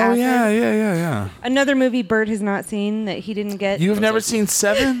them with Oh acid. yeah. Another movie Bert has not seen that he didn't get. You've never seen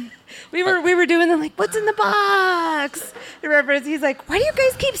Seven? We were doing the like, what's in the box? The reference. He's like, why do you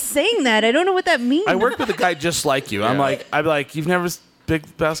guys keep saying that? I don't know what that means. I worked with a guy just like you. I'm like, you've never Big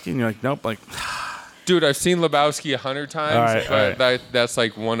Lebowski, and you're like, nope. Like, Dude, I've seen Lebowski 100 times, All right, but all right. that's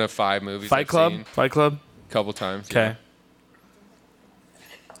like one of 5 movies Fight I've Club, seen. Fight Club. A couple times. Okay.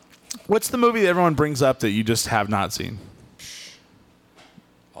 What's the movie that everyone brings up that you just have not seen?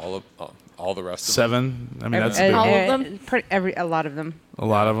 All the rest of Seven. I mean, that's a, All big, of them? A lot of them. a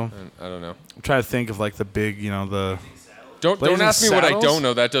lot of them. them. I don't know. I'm trying to think of like the big, the Don't Blazing ask me what I Saddles? don't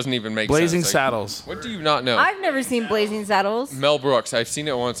know. That doesn't even make Blazing sense. Like, Saddles. what do you not know? I've never seen Blazing Saddles. Mel Brooks. I've seen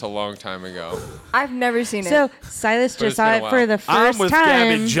it once a long time ago. I've never seen it. So Silas But just it's saw been it a for while. the 1st I'm with time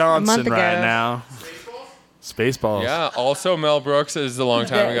Gabby a month Johnson ago. right now. Spaceballs. Yeah, also Mel Brooks is a long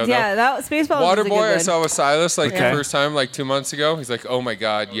time ago. Yeah, that Spaceballs. was a good Waterboy, I one. saw with Silas like Okay. the first time, like 2 months ago. He's like, "Oh my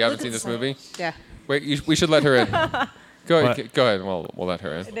God, you haven't seen this movie? Yeah. Wait, we should let her in. Go What? ahead, go ahead. We'll let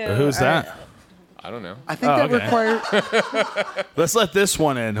her in. Who's that? I don't know. I think Oh, that okay. requires. Let's let this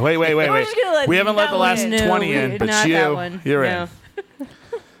one in. Wait. just gonna let We haven't let that the last one in. 20 in, but not you, that one. you're No. in.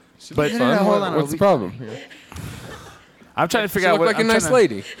 But No, hold on. What's the problem? I'm trying to She figure out looked what like a nice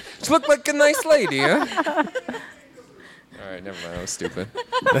lady. She looked like a nice lady, huh? All right, never mind. That was stupid.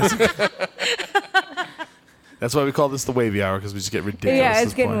 That's why we call this the wavy hour, because we just get ridiculous. Yeah, at it's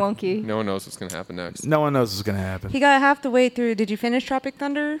this getting point. wonky. No one knows what's gonna happen next. No one knows what's going to happen. He got half the way through. Did you finish Tropic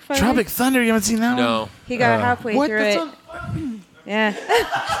Thunder? Finally? Tropic Thunder, you haven't seen that No. He got halfway What? through That's it. on- Yeah.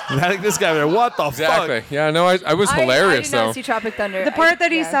 one? I think this guy there. What the Exactly. fuck? Yeah. No, I was hilarious I did not though. see Tropic Thunder. The part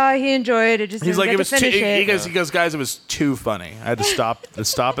that he saw, he enjoyed. It just He's didn't like, get it was to too, finish he it. goes, guys, it was too funny. I had to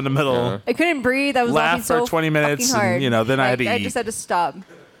stop in the middle. I couldn't breathe. I was Laugh laughing so for 20 minutes fucking hard. and, you know, then I had to I eat. just had to stop.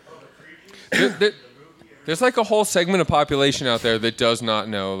 There's like a whole segment of population out there that does not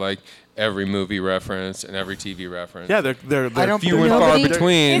know like every movie reference and every TV reference. Yeah, they're I don't Few and far Nobody-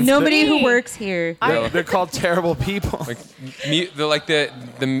 between. Nobody who me. works here. they're called terrible people. Like the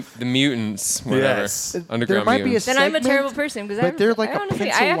mutants, whatever. Yes. Underground There might be a mutants. Then I'm a segment, terrible person because but they're like I a honestly,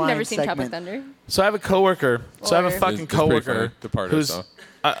 pencil I have line never seen Tropic segment. Thunder. So I have a coworker. So I have a Or- fucking It's pretty coworker funny, the part I who's. saw.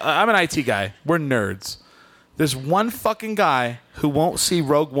 I'm an IT guy. We're nerds. There's one fucking guy who won't see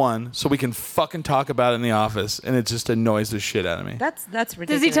Rogue One, so we can fucking talk about it in the office, and it just annoys the shit out of me. That's ridiculous.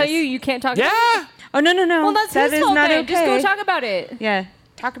 Does he tell you you can't talk? About Yeah, it? Oh no. Well, that's that his is fault. not Then. okay. Just go talk about it. Yeah.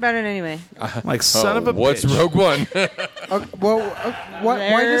 Talk about it anyway. like son of a What's bitch. Rogue One? Why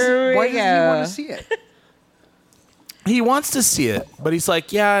There does we he go. want to see it? He wants to see it, but he's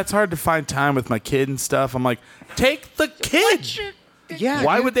like, yeah, it's hard to find time with my kid and stuff. I'm like, take the kid. Yeah.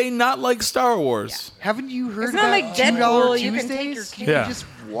 Why dude. would they not like Star Wars? Haven't you heard It's not about like $2 Deadpool, you can Tuesdays? take your Can Yeah. you just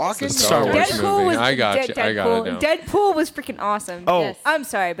walk in? It's a Star Wars Deadpool movie. was I got Dead- you. I got it Deadpool. down. Deadpool was freaking awesome. Oh. Yes. I'm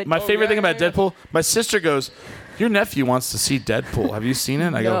sorry, but My favorite thing about yeah. Deadpool, my sister goes, your nephew wants to see Deadpool. Have you seen it?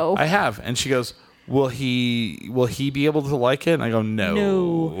 And I No. go, I have. And she goes, will he be able to like it? And I go,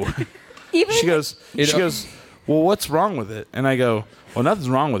 no. even She goes, well, what's wrong with it? And I go, well, nothing's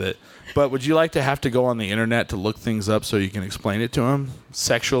wrong with it. But would you like to have to go on the internet to look things up so you can explain it to him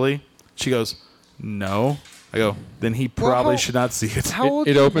sexually? She goes, no. I go, then he probably how- should not see it. How old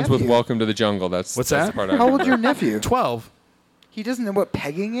It is your opens with nephew? "Welcome to the Jungle." That's What's that's that? The part I How old's remember. your nephew? 12. He doesn't know what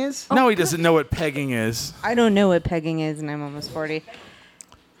pegging is? No, he doesn't know what pegging is. I don't know what pegging is, and I'm almost 40.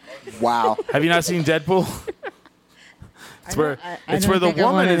 Wow. Have you not seen Deadpool? It's where, I it's don't where the think I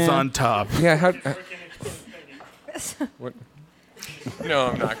woman wanna is know. on top. Yeah. What? No,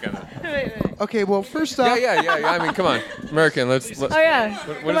 I'm not gonna. Okay, well, first off, Yeah. I mean, come on, American. Let's. oh yeah,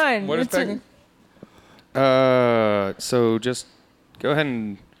 What come is- on. What is It's a- pegging? So just go ahead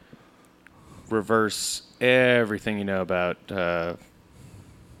and reverse everything you know about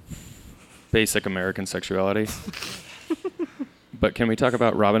basic American sexuality. But can we talk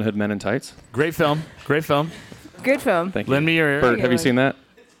about Robin Hood Men in Tights? Great film. Great film. Good film. Thank you. Lend me your ear. Bert, have you one. seen that?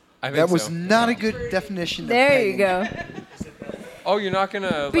 I think that was so. not a good definition of There you pegging. go. Oh, you're not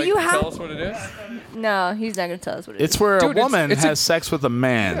gonna like you have- tell us what it is? No, he's not gonna tell us what it is. It's where Dude, a it's- woman it's a- has sex with a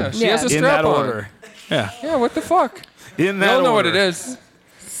man. Yeah, she Yeah. has a In strap that on. order. Yeah. Yeah, what the fuck? In that You don't know order. what it is.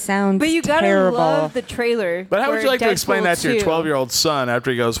 Sounds But you gotta terrible. love the trailer. But how would for you like to explain Deadpool that to your 2. 12-year-old son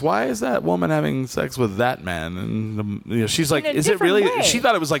after he goes, why is that woman having sex with that man? And she's like, In a is it different really? way. She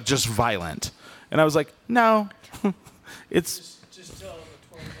thought it was like just violent. And I was like, no. It's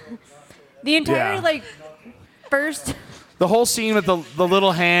The entire Yeah. like first. the whole scene with the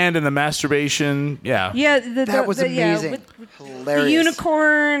little hand and the masturbation. Yeah. Yeah, That was amazing. with Hilarious. the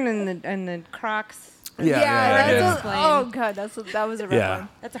unicorn and the Crocs. Yeah. that's yeah. oh god, that was a rough Yeah. one.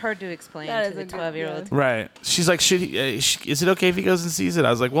 That's hard to explain That to is the a good- 12-year-old. Right. She's like, is it okay if he goes and sees it?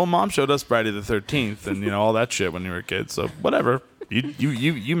 I was like, well, Mom showed us Friday the 13th and, all that shit when you were a kid. So whatever. You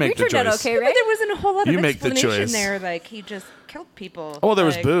make the You turned out choice. okay, But right? there wasn't a whole lot You of make the explanation choice. there. Like he just killed people. Oh, there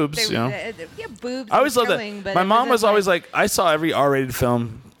was Like, boobs, there- yeah. Yeah, boobs. I always and loved killing, that. but My it mom was wasn't always like, I saw every R-rated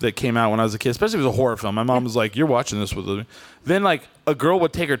film that came out when I was a kid, especially if it was a horror film. My mom was like, you're watching this with me. Then, like, a girl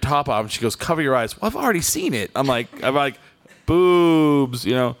would take her top off and she goes, cover your eyes. Well, I've already seen it. I'm like, boobs,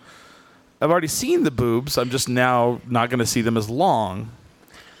 I've already seen the boobs. I'm just now not going to see them as long.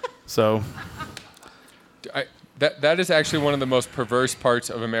 So, That is actually one of the most perverse parts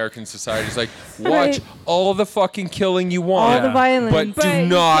of American society. It's like, watch Right. all the fucking killing you want. all the violence. But But do you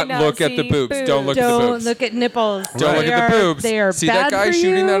not cannot look at the see boobs. Don't look at the Don't boobs. look at nipples. Don't look They at the are- boobs. They are See bad that guy for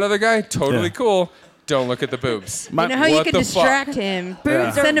shooting you? that other guy? Totally Yeah. cool. Don't look at the boobs. my, You know how you What can the fuck? distract him?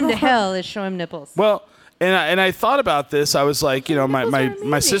 Boobs are Send him to wrong. hell is show him nipples. well, And I thought about this. I was like, my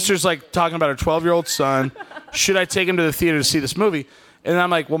amazing. sister's like talking about her 12-year-old son. Should I take him to the theater to see this movie? And I'm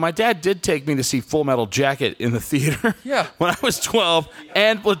like, well, my dad did take me to see Full Metal Jacket in the theater when I was 12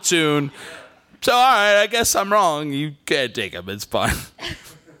 and Platoon. So, all right, I guess I'm wrong. You can't take him. It's fine.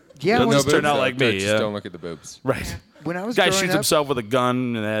 Yeah, It'll when, just turn out though. like me. Just Yeah. don't look at the boobs. Right. when I was Guy growing shoots up, himself with a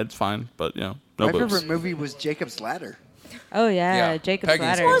gun, and it's fine. But, no my boobs. favorite movie was Jacob's Ladder. Oh yeah, Yeah. Jacob's Peggy's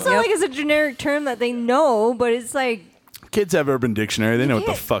Ladder. Well, it's not Yep. like it's a generic term that they know, but it's like Kids have Urban Dictionary. They know what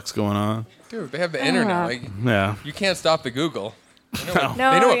the can't- fuck's going on. Dude, they have the internet. Like, Yeah. you can't stop the Google. no, They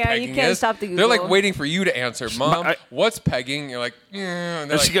know what yeah, pegging you can't is. stop the Google. They're like waiting for you to answer. Mom, I- what's pegging? You're like, yeah.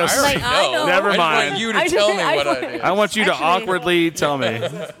 And they're And she like, goes, I already Like, I know. Never I just mind. want you to I tell just- me I what want- it is. I want you to awkwardly tell me.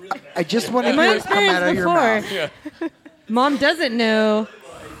 I just want to In my hear it come out of your experience mouth. before, Mom doesn't know.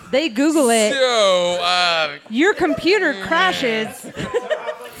 They Google it. So, Your computer crashes.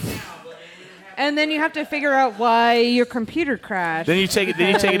 And then you have to figure out why your computer crashed. Then you take it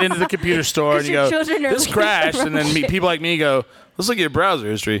into the computer store and you your go, children are this looking crashed. for And then people like me go, let's look at your browser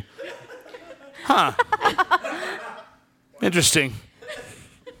history. Huh. Interesting.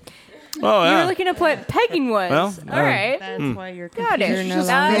 Oh, You yeah. were looking up what pegging was. Well, All right. That's why your Got it. computer no Just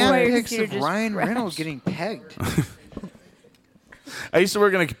longer That's why Fan your pics computer of just Ryan crashed. Reynolds getting pegged. I used to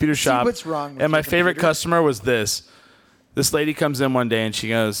work in a computer shop. what's wrong with and my your favorite computer? customer was this. This lady comes in one day and she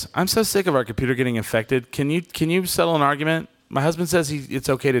goes, I'm so sick of our computer getting infected. Can you settle an argument? My husband says it's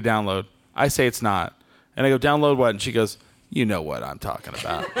okay to download. I say it's not. And I go, download what? And she goes, you know what I'm talking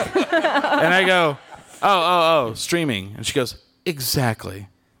about. And I go, oh, streaming. And she goes, exactly.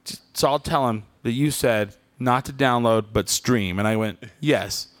 So I'll tell him that you said not to download but stream. And I went,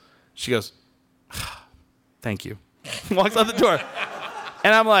 yes. She goes, thank you. Walks out the door.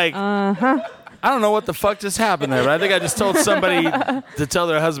 And I'm like, I don't know what the fuck just happened there, but I think I just told somebody to tell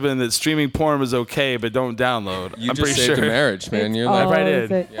their husband that streaming porn was okay, but don't download. you I'm just pretty saved sure. a marriage, man. You're I like, probably Oh, did.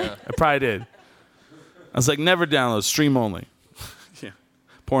 is it? yeah. I probably did. I was like, never download, stream only. Yeah.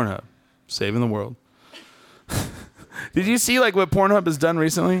 Pornhub, saving the world. Did you see like what Pornhub has done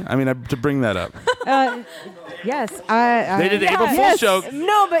recently? I mean, to bring that up, Yes, I they did the April Fool's Yes. joke.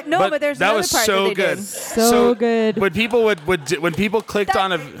 No, but there's that another was part so that they good. did. So good. When people when people clicked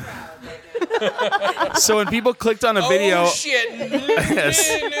on a so when people clicked on a video, Oh, shit.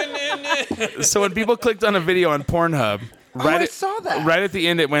 yes. So when people clicked on a video on Pornhub, I saw that. right at the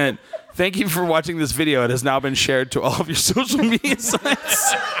end, it went, "Thank you for watching this video. It has now been shared to all of your social media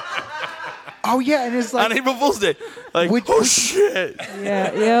sites Oh yeah, and it's on like, April Fool's Day." Like, Which- oh which- shit!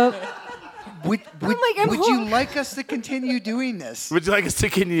 Yeah. Yep. would I'm you hooked. like us to continue doing this? Would you like us to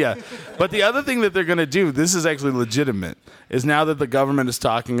continue? Yeah. But the other thing that they're going to do, this is actually legitimate, is now that the government is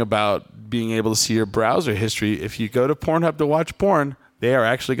talking about being able to see your browser history, if you go to Pornhub to watch porn, they are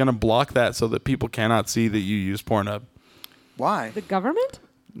actually going to block that so that people cannot see that you use Pornhub. Why? The government?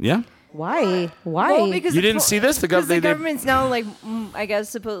 Yeah. Why? Why? Well, because You the didn't see this? The because the they- government's now like I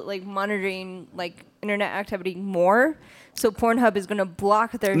guess monitoring like internet activity more. So Pornhub is going to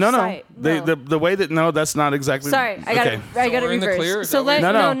block their No. site. The way that that's not exactly. Sorry, I got okay. I got to we're in the reverse. clear? Is So that what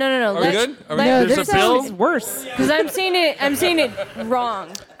let you're- no. Are we good? Are we no, There's this a bill- sounds worse. Because I'm seeing it wrong.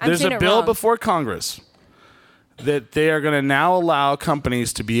 There's seeing a it bill wrong. before Congress that they are going to now allow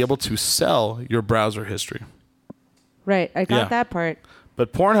companies to be able to sell your browser history. Right. I got Yeah. that part.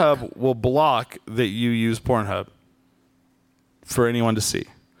 But Pornhub will block that you use Pornhub for anyone to see.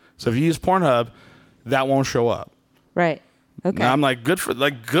 So if you use Pornhub, that won't show up. Right. Okay. And I'm like, good.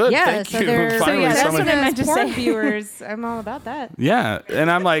 yeah, Thank so you. they're Finally, that's someone- what I meant to porn say. viewers. I'm all about that. Yeah,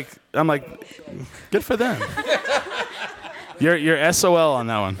 and I'm like, good for them. You're SOL on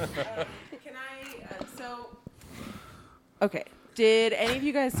that one. Can I? Okay. Did any of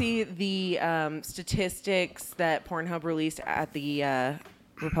you guys see the statistics that Pornhub released at the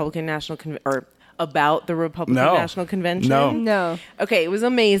Republican National or about the Republican No. National Convention? No. Okay, it was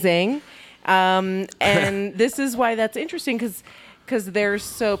amazing, and this is why that's interesting because they're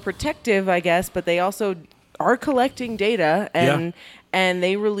so protective, I guess, but they also are collecting data and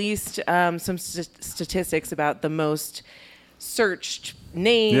they released some statistics about the most searched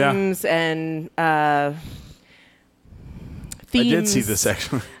names and themes. I did see this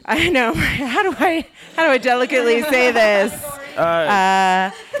actually. I know. How do I delicately say this?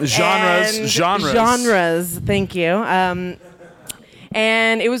 Genres. Thank you.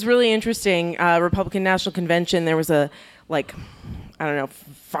 And it was really interesting. Republican National Convention. There was a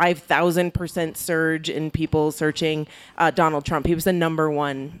 5,000% surge in people searching Donald Trump. He was the number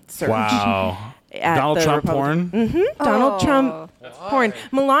one search. Wow. at Donald the Trump Republican- porn? Donald Trump porn.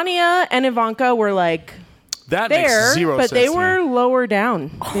 Melania and Ivanka were like That there, makes zero but sense they to me. were lower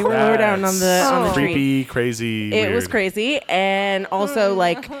down. They were lower down on the tree. creepy, crazy. It was weird. crazy, and also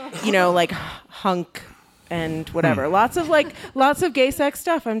like like hunk and whatever. Lots of gay sex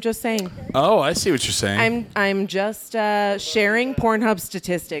stuff. I'm just saying. Oh, I see what you're saying. I'm just sharing Pornhub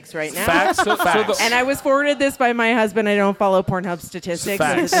statistics right now. Facts. Facts. And I was forwarded this by my husband. I don't follow Pornhub statistics.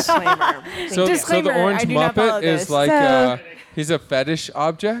 Facts. As a disclaimer. So the Disclaimer, orange I do not follow Muppet is this. like he's a fetish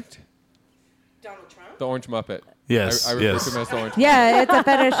object. Donald Trump. The orange Muppet. Yes, I refer yes. to him as the orange. Yeah, it's a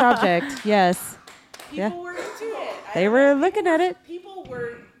fetish object. Yes. People were into it. They were looking at it. People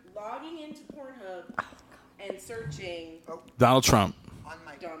were logging into Pornhub and searching Donald Trump.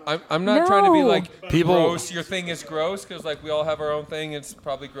 I'm not trying to be like People- gross. Your thing is gross because like we all have our own thing. It's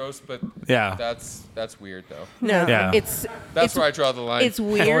probably gross, but Yeah. that's weird though. No, Yeah. it's Where I draw the line. it's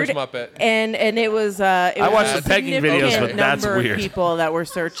weird. Orange Muppet. And it was I watched the pegging videos, but that's number weird. Of people that were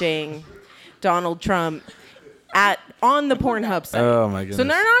searching Donald Trump on the Pornhub site. Oh my goodness. So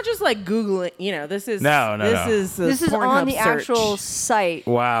they're not just like Googling. This is No. This This is Pornhub on the search. actual site.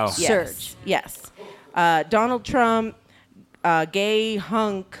 Wow. Search. Yes. Donald Trump, gay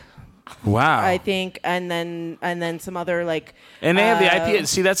hunk. Wow. I think, and then some other like. And they have the IP.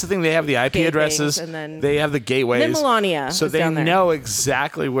 See, that's the thing. They have the IP gay addresses. things, and then- they have the gateways. Then Melania So is they down there. know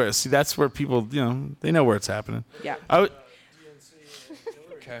exactly where. See, that's where people, they know where it's happening. Yeah. Okay.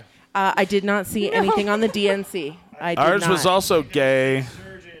 I did not see anything on the DNC. I did Ours not. was also gay.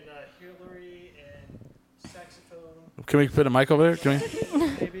 Can we put a mic over there? Can we?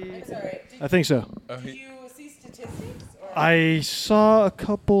 I think so. Did you see statistics? I saw a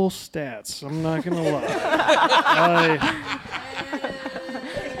couple stats. I'm not gonna lie.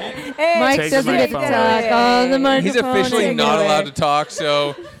 Mike Take doesn't the get to microphone. talk on the microphone. He's officially anyway. not allowed to talk.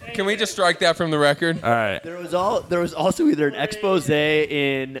 So can we just strike that from the record? All right. There was also either an expose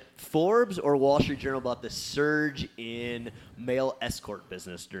in Forbes or Wall Street Journal about the surge in male escort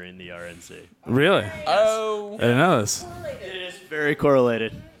business during the RNC. Really? Oh. I didn't know this. It is very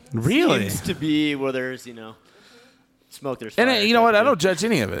correlated. Really? Seems to be where there's smoke. There's fire. And you know what? I don't judge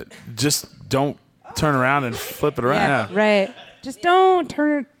any of it. Just don't turn around and flip it around. Yeah. Right. Just don't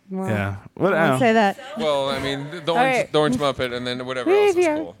turn it. Well, Yeah. What? I Oh. won't say that. Well, I mean, the right. orange Muppet, and then whatever else is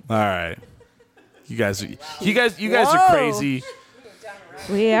cool. All right. You guys are Whoa. crazy.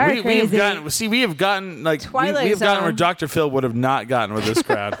 We are crazy. We have gotten like Twilight we have gotten Zone. where Dr. Phil would have not gotten with this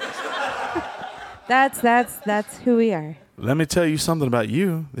crowd. That's who we are. Let me tell you something about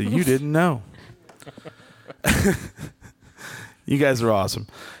you that you didn't know. You guys are awesome.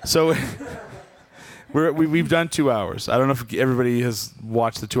 So we've done 2 hours. I don't know if everybody has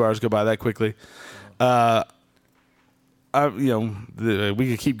watched the 2 hours go by that quickly. We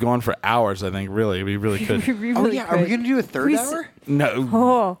could keep going for hours. I think really we really could. We really Are we going to do a third We hour?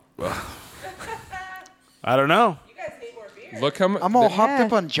 No, Oh, I don't know. Look how I'm all hopped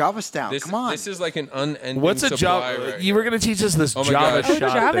up on Java Style. This, Come on. This is like an unending What's a supply Java? right You were going to teach us this Oh my Java gosh.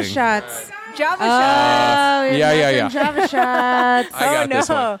 shot Java thing. shots. Java Oh, shot. Yeah. Java shots. I got this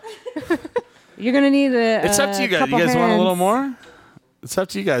no. one. You're gonna need a. It's up to you guys. You guys want a little more? It's up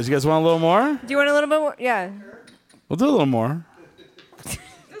to you guys. You guys want a little more? Do you want a little bit more? Yeah. We'll do a little more. It doesn't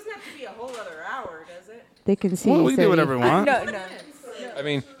have to be a whole other hour, does it? They can see. Well, we can do so whatever we want. No. I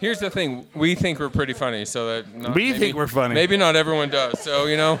mean, here's the thing. We think we're pretty funny, so that We think we're funny. Maybe not everyone does.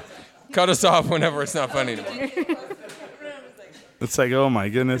 So cut us off whenever it's not funny to me. It's like, oh my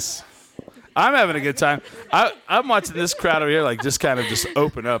goodness. I'm having a good time. I'm watching this crowd over here, like, just kind of just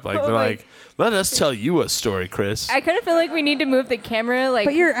open up. Like, they're like, let us tell you a story, Chris. I kind of feel like we need to move the camera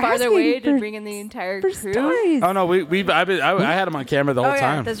But you're farther asking away to for- bring in the entire For crew. stories. Oh, no, I had them on camera the whole Oh, yeah,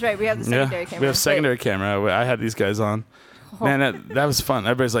 time. that's right. We have the secondary camera. We have secondary camera. I had these guys on. Man, that was fun.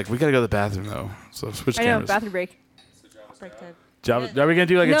 Everybody's like, we got to go to the bathroom, though. So switch I know, cameras. bathroom break. Java, are we going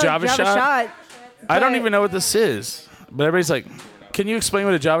to do like no, a Java shot? I don't but- even know what this is. But everybody's like, can you explain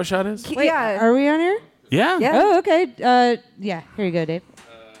what a Java shot is? Wait, yeah. are we on here? Yeah. Yeah. Oh, okay. Yeah. Here you go, Dave.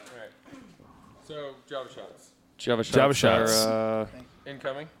 So Java shots Java shots. Java shots. Are,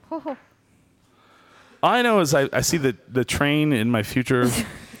 incoming. All I know is I see the train in my future.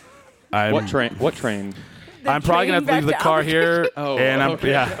 what train? What train? I'm probably going to have to leave the car here. Oh, and I'm, okay.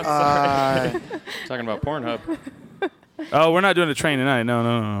 yeah. Talking about Pornhub. Oh, we're not doing a train tonight.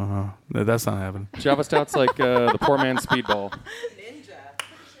 No. That's not happening. Java Stout's like the poor man's speedball.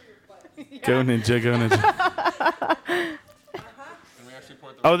 Go Ninja.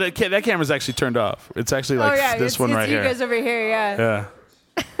 Oh, that camera's actually turned off. It's actually like this one right you here. guys over here, yeah.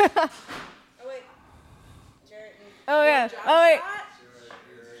 Yeah. Oh, yeah. Oh, wait.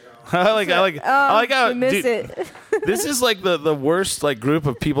 I like how you miss dude, it. this is like the worst like group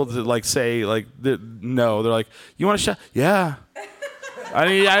of people to like say like no. They're like, you want a shot? Yeah. I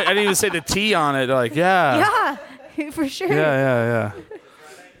didn't even say the T on it. They're like, yeah. Yeah, for sure. Yeah.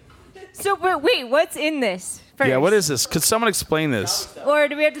 So, but wait, what's in this first? Yeah, what is this? Could someone explain this? Or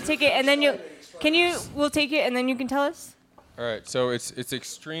do we have to take it and then we'll take it and then you can tell us? All right, so it's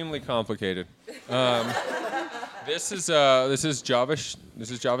extremely complicated. This is Java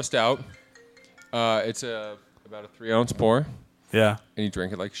Stout. It's about a 3-ounce pour, Yeah. and you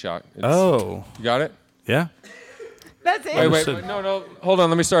drink it like a shot. Oh. You got it? Yeah. That's it. Wait, no, hold on.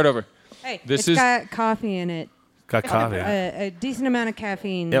 Let me start over. Hey, This it's is- got coffee in it. Got coffee. A decent amount of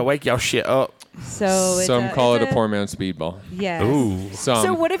caffeine. Yeah, wake y'all shit up. So Some call it a poor man's speedball. Yes. Ooh.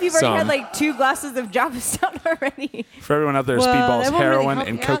 So what if you've already had Some. like 2 glasses of Java Stout already? For everyone out there, Well, speedballs, that won't really heroin, help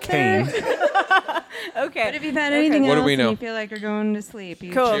and you out there. cocaine. Okay. But if you've had anything What do else we know? and you feel like you're going to sleep,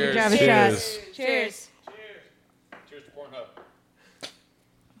 you Cool. take a Java Cheers. shot. Cheers. Cheers to Pornhub.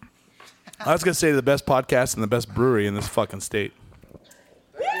 I was gonna say the best podcast and the best brewery in this fucking state.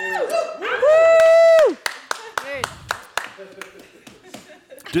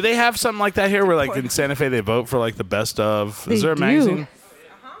 Do they have something like that here where, like, in Santa Fe, they vote for, like, the best of? Is They there a do. magazine?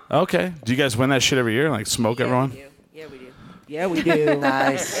 Okay. Do you guys win that shit every year and, like, smoke everyone? Yeah, we do. Yeah, we do.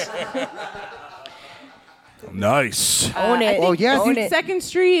 Nice. Nice. Own it. Well, yeah, Own dude, it. Second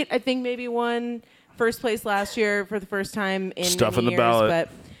Street, I think maybe won first place last year for the first time in Stuff many in the years, ballot. But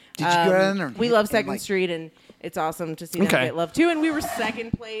Did you go down there and we hit- love and, Second like- Street, and it's awesome to see them Okay. get love too. And we were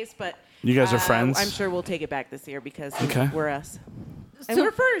second place, but You guys are friends? I'm sure we'll take it back this year because Okay. we're us. And So-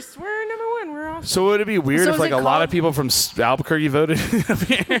 we're first. We're number 1. We're awesome. So would it be weird So if, is like, it a lot of called- people from Albuquerque voted up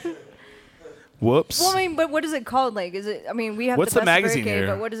here? Whoops. Well, I mean, but what is it called? Like, is it? I mean, we have What's the the best magazine Hurricane, here?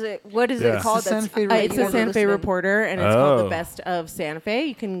 but what is it? What is Yeah. it called? It's the Santa Fe that's- It's you the guys are Santa Fe listening? Reporter, and it's called Oh. the Best of Santa Fe.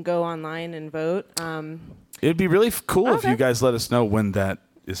 You can go online and vote. It'd be really cool if Okay. you guys let us know when that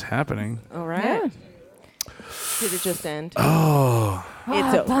is happening. All right. Yeah. Did it just end? Oh.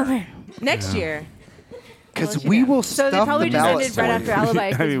 It's over. Bummer. Next year. because we will So they stuff probably the just ballot ended for right you. after Alibi.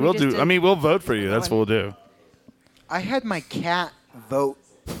 I 'cause mean, we we'll just do. did- I mean, we'll vote for you. That's what we'll do. I had my cat vote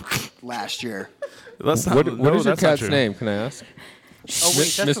last year. That's not, What no, is your that's not cat's true. name? Can I ask? Oh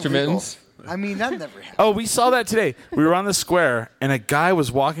wait, that's Mr. illegal. Mittens? I mean, that never happened. Oh, we saw that today. We were on the square, and a guy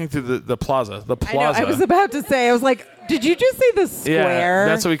was walking through the plaza. The I know. plaza. I was about to say. I was like, did you just say the square? Yeah,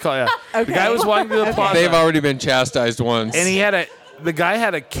 that's what we call it. Yeah. The guy was walking through the plaza, They've already been chastised once. and the guy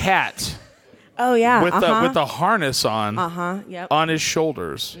had a cat Oh yeah. with the harness on Yep. on his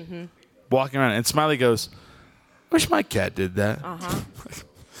shoulders, walking around. And Smiley goes, "Wish my cat did that."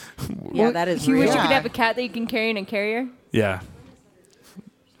 Yeah, that is You wish real. you Yeah. could have a cat that you can carry in a carrier. Yeah,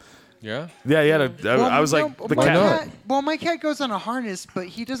 yeah? yeah. He had a. I was like, the my cat. Well, my cat goes on a harness, but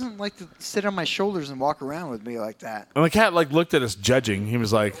he doesn't like to sit on my shoulders and walk around with me like that. And the cat like looked at us judging. He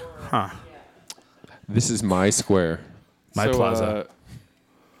was like, "Huh, This is my square. my So, plaza,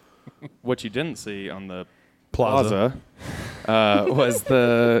 What you didn't see on the plaza." plaza was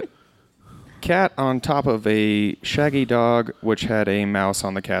the cat on top of a shaggy dog, which had a mouse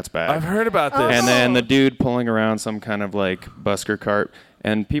on the cat's back. I've heard about this. And then the dude pulling around some kind of like busker cart,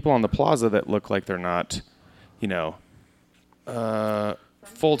 and people on the plaza that look like they're not,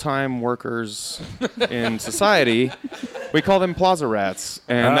 full-time workers in society. We call them plaza rats,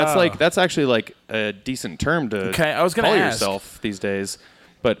 and that's actually like a decent term to Okay, I was gonna call ask. yourself these days.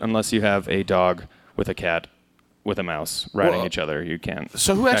 But unless you have a dog with a cat with a mouse riding Well, each other, you can't.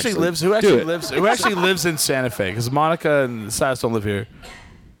 So who actually lives? Who do actually it. lives? Who actually lives in Santa Fe? Because Monica and Silas don't live here.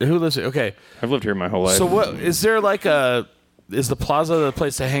 Who lives here? Okay. I've lived here my whole life. So what is there like a? Is the plaza the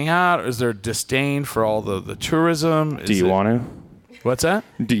place to hang out, or is there disdain for all the tourism? Do you want to? What's that?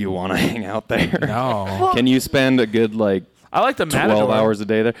 Do you want to hang out there? No. Can you spend a good like I like the 12 Matador. hours a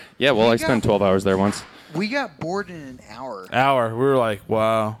day there? Yeah, well, I got- spent 12 hours there once. We got bored in an hour. Hour. We were like,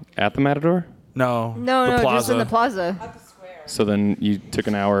 wow. At the Matador? No. No, the no, plaza. just in the plaza. So then you took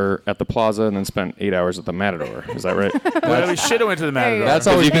an hour at the plaza and then spent 8 hours at the Matador. Is that right? Well, we should have went to the There you Matador. go. That's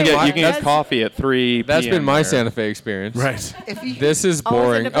 'Cause always you can been get my, you can get coffee at 3 That's p.m. been my there. Santa Fe experience. right. If you, This is Oh, is it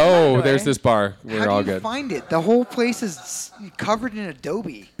boring. the Oh, Matador? there's this bar. We're how all do you good. find it? The whole place is covered in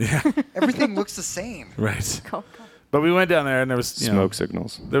Adobe. Yeah. Everything looks the same. Right. Cool. But we went down there, and there was Smoke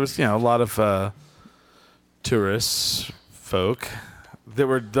signals. There was a lot of tourists, folk that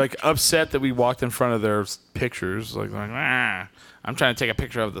were like upset that we walked in front of their pictures, like I'm trying to take a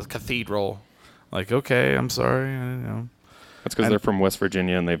picture of the cathedral. Like, okay, I'm sorry, That's because they're from West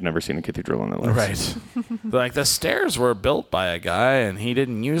Virginia and they've never seen a cathedral in their lives. Right. They're like, the stairs were built by a guy and he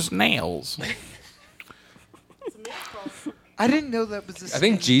didn't use nails. I didn't know that was the I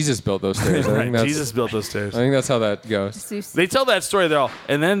think Jesus built those stairs. I think that's, Jesus built those stairs. I think that's how that goes. Zeus. They tell that story. They're all,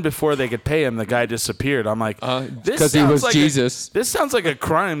 and then before they could pay him, the guy disappeared. I'm like, this 'cause he sounds was like Jesus. This sounds like a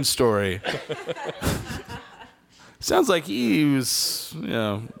crime story. Sounds like he was,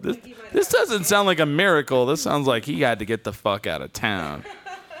 this doesn't sound like a miracle. This sounds like he had to get the fuck out of town.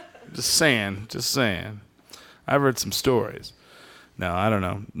 Just saying. I've heard some stories. No, I don't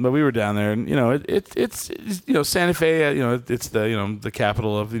know. But we were down there, and it's Santa Fe. It's the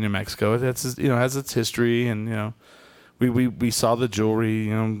capital of New Mexico. It's has its history, and we saw the jewelry,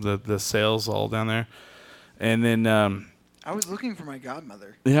 the sales all down there, and then I was looking for my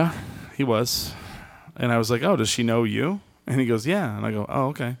godmother. yeah, he was, and I was like, oh, does she know you? And he goes, yeah, and I go, oh,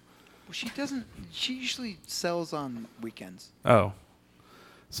 okay. Well, she doesn't. She usually sells on weekends. Oh,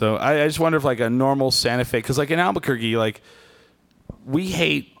 so I just wonder if like a normal Santa Fe, because like in Albuquerque, like. We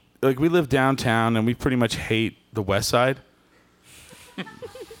hate, like, we live downtown and we pretty much hate the west side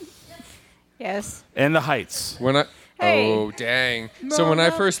Yes. and the heights. Hey. Oh dang! So when I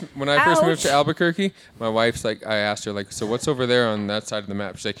first moved to Albuquerque, my wife's like, I asked her like, so what's over there on that side of the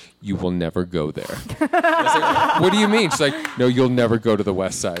map? She's like, you will never go there. I was like, what do you mean? She's like, no, you'll never go to the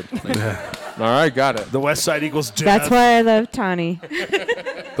west side. Like, all right, got it. The west side equals death. That's why I love Tawny.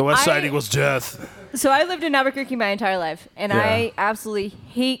 The west side equals death. So I lived in Albuquerque my entire life, and Yeah. I absolutely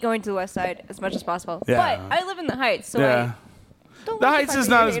hate going to the west side as much as possible. Yeah. But I live in the Heights, so Yeah. I don't The like heights the is fact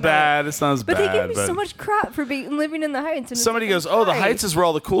not that as you hate bad. It's not as But bad. they give me so much crap for living in the Heights. And it's Somebody like, goes, oh, the why? heights is where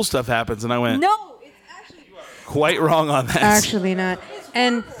all the cool stuff happens. And I went, No, it's actually. quite wrong on that. Actually not.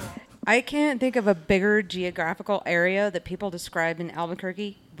 And I can't think of a bigger geographical area that people describe in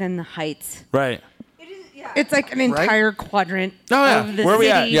Albuquerque than the Heights. Right. It's like an entire quadrant Oh, yeah. of the Where are we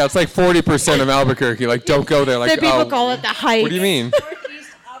city. at? Yeah, it's like 40% of Albuquerque. Like, don't go there. Like, That people oh, call it the Heights. what do you mean?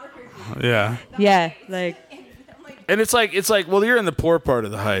 Yeah. Yeah, like And it's like, well, you're in the poor part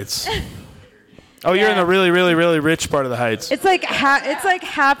of the heights. Oh, you're in the really, really, really rich part of the heights. it's like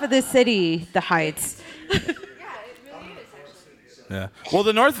half of the city, the Heights. Yeah. Well,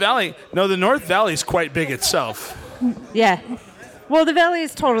 the North Valley's quite big itself. Yeah. Well, the valley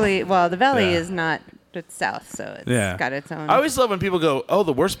is is not. It's south, so it's Yeah. got its own. I always love when people go, "Oh,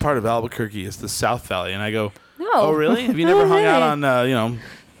 the worst part of Albuquerque is the South Valley," and I go, No. "Oh, really? Have you never Oh, hung out really? on,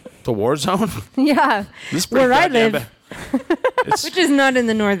 the war zone?" Yeah. This is pretty Where I goddamn live. It's, which is not in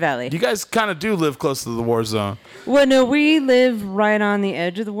the North Valley. you guys kind of do live close to the war zone. Well, no, we live right on the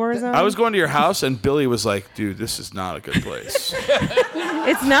edge of the war zone. I was going to your house, and Billy was like, "Dude, this is not a good place."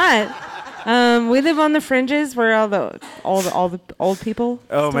 It's not. We live on the fringes where all the old people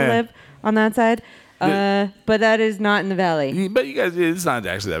still man. live on that side. But that is not in the valley. But you guys, it's not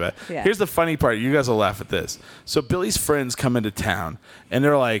actually that bad. Yeah. Here's the funny part. You guys will laugh at this. So Billy's friends come into town, and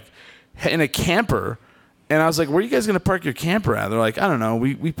they're like, in a camper. And I was like, where are you guys going to park your camper at? They're like, I don't know.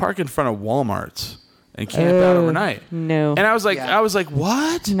 We park in front of Walmarts and camp out overnight. No. And I was like, Yeah.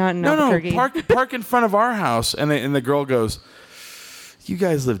 what? Not in no, Albuquerque. park in front of our house. And the girl goes, you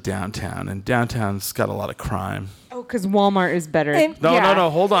guys live downtown, and downtown's got a lot of crime. Oh, because Walmart is better. No,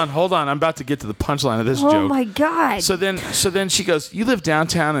 hold on. I'm about to get to the punchline of this Oh joke. my God. So then she goes, you live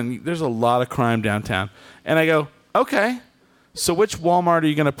downtown, and there's a lot of crime downtown. And I go, okay. So which Walmart are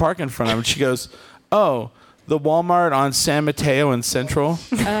you going to park in front of? And she goes, oh, the Walmart on San Mateo and Central.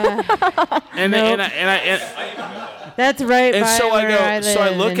 And That's right. and by so I where go, so I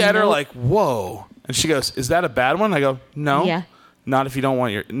live, look and at her nope. like, whoa. And she goes, is that a bad one? I go, no. Yeah. Not if you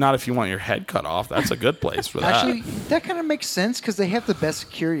want your head cut off. That's a good place for that. Actually, that kind of makes sense because they have the best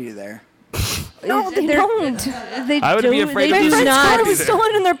security there. No, they They're- don't. They I would be don't- afraid they to My do do friend's car not. was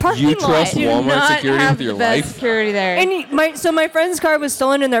stolen in their parking You lot. trust do Walmart not security have with your the best life? security there. And my friend's car was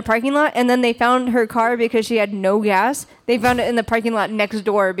stolen in their parking lot, and then they found her car because she had no gas. They found it in the parking lot next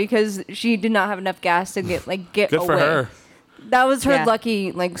door because she did not have enough gas to get Good away. for her. That was her Yeah. lucky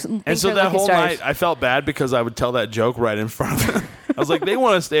And so that whole night, I felt bad because I would tell that joke right in front of them. I was like, they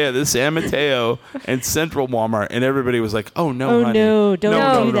want to stay at the San Mateo and Central Walmart, and everybody was like, "Oh no, Oh, honey. no,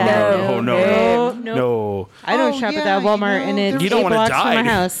 don't do that. no." I don't Oh, shop yeah, at that Walmart, and it's You don't 8 want to blocks die, from my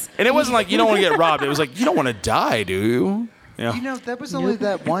dude. house. And it wasn't like you don't want to get robbed. It was like you don't want to die, do you? Yeah, You know, that was only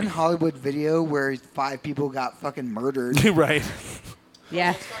that one Hollywood video where 5 people got fucking murdered. right.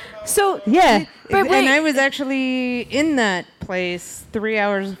 Yeah. So Yeah. But wait. And I was actually in that place 3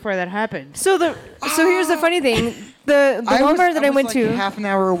 hours before that happened. so here's the funny thing: the Walmart that I was went like to. half an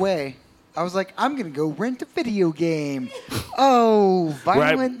hour away. I was like, I'm gonna go rent a video game. Oh,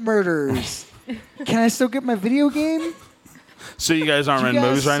 violent murders. Can I still get my video game? So you guys aren't You renting guys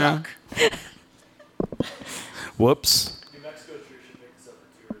movies right now? suck. Whoops.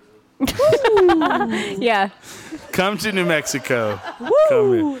 Yeah. Come to New Mexico.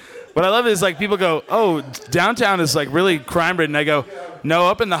 Come here. What I love is like people go, oh, downtown is like really crime ridden. I go, no,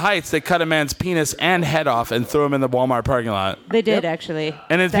 up in the Heights they cut a man's penis and head off and throw him in the Walmart parking lot. They did actually.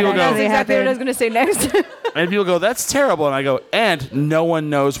 And then That people go, That's actually exactly what I was happened. going to say next. and people go, that's terrible. And I go, and no one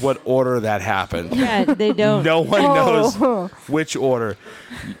knows what order that happened. Yeah, they don't. No one knows which order.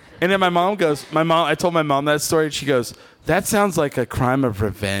 And then my mom, I told my mom that story, and she goes, that sounds like a crime of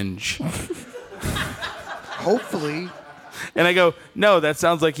revenge. Hopefully. And I go, no, that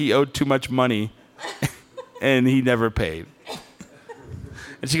sounds like he owed too much money, and he never paid.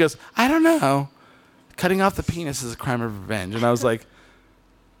 And she goes, I don't know. Cutting off the penis is a crime of revenge. And I was like,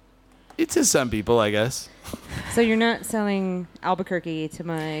 it's to some people, I guess. So you're not selling Albuquerque to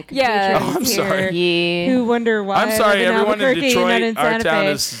my Yeah. compatriots Oh, I'm sorry. here who wonder why I'm sorry, I live in everyone in Albuquerque, not Detroit, in our Santa town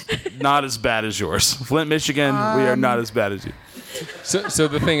Fe. is not as bad as yours. Flint, Michigan, we are not as bad as you. So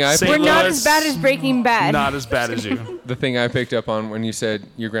the thing I St. We're not Louis, as bad as Breaking Bad. Not as bad as you. the thing I picked up on when you said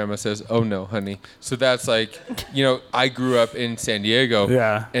your grandma says, "Oh no, honey." So that's like, I grew up in San Diego.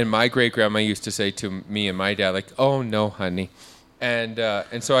 Yeah. And my great grandma used to say to me and my dad, like, "Oh no, honey," and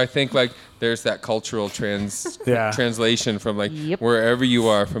so I think like there's that cultural translation from like wherever you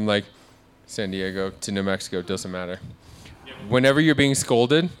are, from like San Diego to New Mexico, doesn't matter. Whenever you're being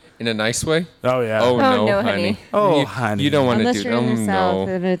scolded in a nice way. Oh yeah. Oh, no, no, honey. Oh, you, honey. You don't want to Unless do you're in the South,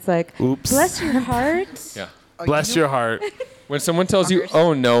 no. and it's like, Oops. bless your heart. Yeah. Bless your heart. When someone tells you,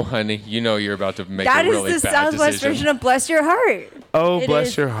 "Oh no, honey," you know you're about to make That a is really the bad Southwest decision. version of Bless Your Heart. Oh, It bless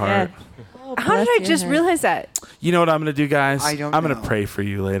is, your heart. yeah. Oh, How did bless I your just heart. realize that? You know what I'm going to do, guys? I don't I'm going know. to pray for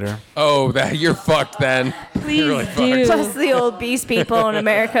you later. Oh, that you're fucked then. Please really do. Plus the old beast people in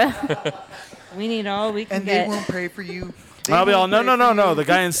America. We need all we can And get. they won't pray for you. They I'll be all, won't no, pray no, for no, no. you. The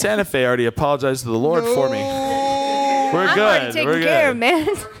guy in Santa Fe already apologized to the Lord for me. We're I'm good. already We're taken good. care of, man.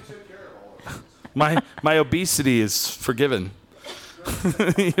 My obesity is forgiven.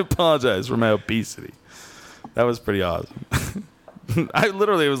 He apologized for my obesity. That was pretty awesome. I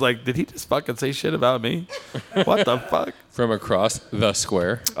literally was like, did he just fucking say shit about me? What the fuck? From across the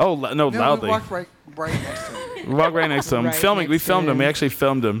square. Oh, no, No, loudly. we walked right next to him. We walked right next to him. Right Filming. We next to filmed him. him. We actually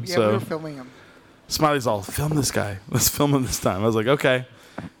filmed him. Yeah, so we were filming him. Smiley's all, film this guy. Let's film him this time. I was like, okay.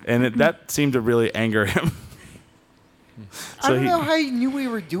 And that seemed to really anger him. I don't know how you knew we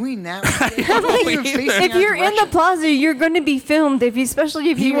were doing that. We were facing If our you're in the direction. plaza, you're going to be filmed. Especially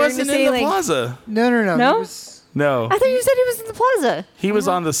if He you were going to wasn't say in the like. plaza. No. No? He was, No. I thought you said he was in the plaza. He was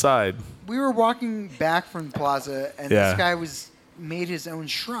on the side. we were walking back from Plaza, and Yeah. this guy made his own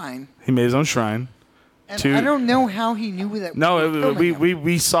shrine. He made his own shrine. And Two- I don't know how he knew that. No, we were filming him.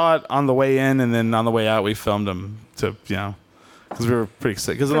 we saw it on the way in, and then on the way out, we filmed him to, because we were pretty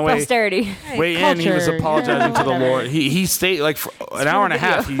sick. Because on For the way, posterity. way in, he was Culture. apologizing to the Whatever. Lord. He stayed like for an hour and a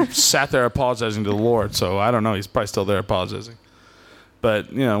half. He sat there apologizing to the Lord. So I don't know. He's probably still there apologizing. But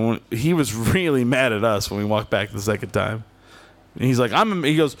he was really mad at us when we walked back the second time. And he's like,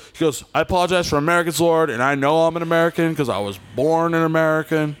 he goes, I apologize for America's Lord, and I know I'm an American because I was born an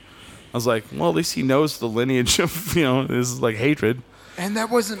American. I was like, well, at least he knows the lineage of this is like hatred. And that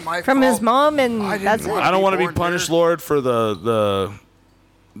wasn't my From fault. his mom, and I didn't that's want it. I don't want to be born punished, here. Lord, for the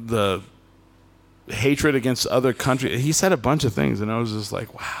hatred against other countries. He said a bunch of things, and I was just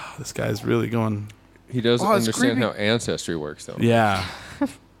like, wow, this guy's really going. He doesn't Oh, it's understand creepy. how ancestry works, though. Yeah,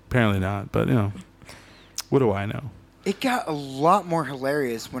 apparently not. But what do I know? It got a lot more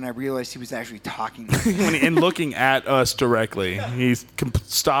hilarious when I realized he was actually talking. And looking at us directly, he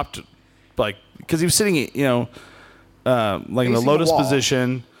stopped, like, because he was sitting, like in the Facing the lotus wall.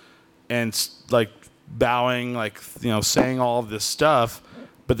 position, and like bowing, like saying all of this stuff.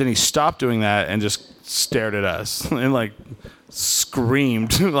 But then he stopped doing that and just stared at us and like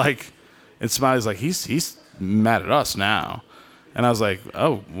screamed, like. And Smiley's like, he's mad at us now, and I was like,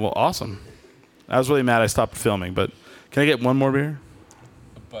 oh well, awesome. I was really mad. I stopped filming, but can I get one more beer?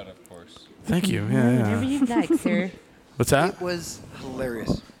 But of course. Thank you. Whatever Yeah. you'd like, sir. What's that? It was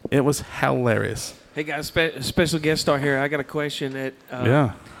hilarious. It was hilarious. Hey guys, special guest star here. I got a question.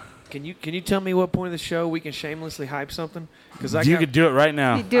 Yeah. Can you tell me what point of the show we can shamelessly hype something? Because You could do it right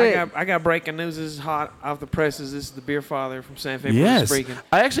now. Do it. I got breaking news. This is hot off the presses. This is the Beer Father from San Fe. Yes. Speaking.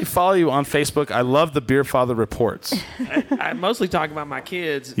 I actually follow you on Facebook. I love the Beer Father reports. I mostly talk about my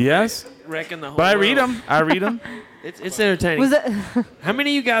kids. Yes. Wrecking the whole. But I read world. them. I read them. It's entertaining. Was that? How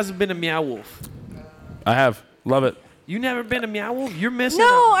many of you guys have been to Meow Wolf? I have. Love it. You never been to Meow Wolf? You're missing. No,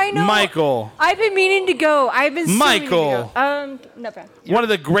 out. I know. Michael. I've been meaning to go. I've been so meaning to Michael. go. No problem. One of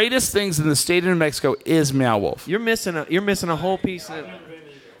the greatest things in the state of New Mexico is Meow Wolf. You're missing a whole piece. You're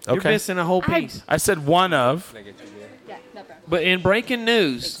Okay. missing a whole piece. I said one of. Yeah, no problem. But in breaking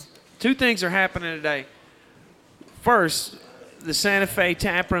news, two things are happening today. first, the Santa Fe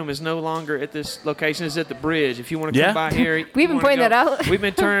Tap Room is no longer at this location. It's at the bridge. If you want to Yeah. come by here, We've been pointing that out. We've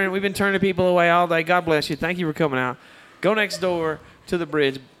been turning people away all day. God bless you. Thank you for coming out. Go next door to the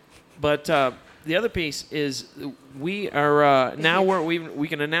bridge. But the other piece is we are now we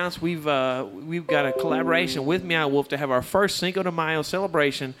can announce we've got a collaboration with Meow Wolf to have our first Cinco de Mayo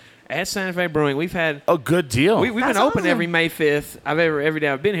celebration at Santa Fe Brewing. We've had Oh, good deal. we've been That's open awesome. every May 5th. Every day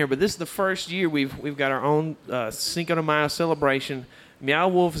I've been here, but this is the first year we've got our own Cinco de Mayo celebration. Meow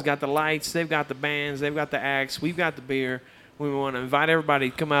Wolf has got the lights, they've got the bands, they've got the acts, we've got the beer. We want to invite everybody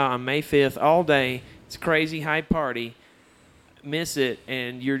to come out on May 5th all day. It's a crazy hype party. Miss it,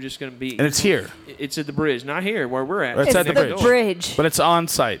 and you're just going to be. And it's here. It's at the bridge, not here where we're at. It's at the the bridge. bridge. But it's on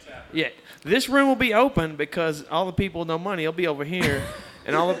site. Yeah, this room will be open because all the people with no money will be over here,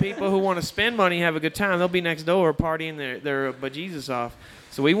 and all the people who want to spend money and have a good time, they'll be next door partying their bejesus off.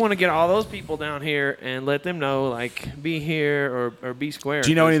 So we want to get all those people down here and let them know, like, be here or be square. Do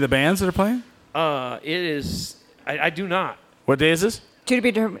you know any of the bands that are playing? It is. I do not. What day is this? To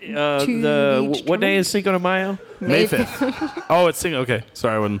be determined. What day is Cinco de Mayo? May 5th. Oh, it's Cinco. Okay.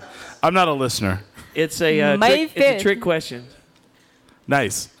 Sorry, I'm not a listener. It's a May it's a 5th. trick question.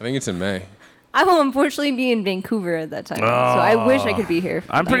 Nice. I think it's in May. I will unfortunately be in Vancouver at that time, so I wish I could be here.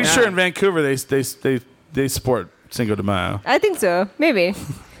 I'm pretty sure in Vancouver they support Cinco de Mayo. I think so. Maybe.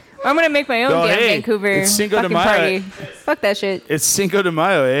 I'm gonna make my own Oh, damn hey, Vancouver it's Cinco de fucking Mayo. party. Fuck that shit. It's Cinco de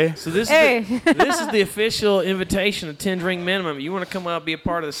Mayo, eh? So this Hey. is this is the official invitation of 10 Drink Minimum. You want to come out, be a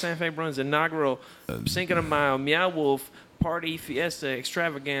part of the Santa Fe Bruins inaugural Cinco de Mayo Meow Wolf Party Fiesta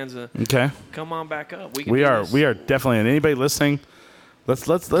Extravaganza. Okay. Come on back up. We can do are this. definitely. And anybody listening, let's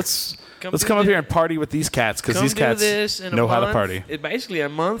Come come do up thi- here and party with these cats because Come these do cats this in a know how to month. party. It basically a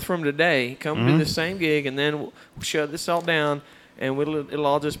month from today. Come do the same gig, and then we'll shut this all down, and it'll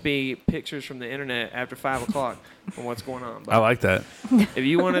all just be pictures from the internet after 5 o'clock on what's going on. But I like that. if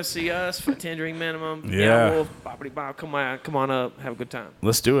you want to see us for 10 Drink Minimum, Yeah. Meow Wolf, Boppity Bob, come on up, have a good time.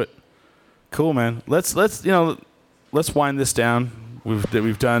 Let's do it. Cool, man. Let's wind this down.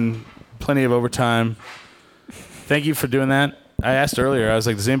 We've done plenty of overtime. Thank you for doing that. I asked earlier. I was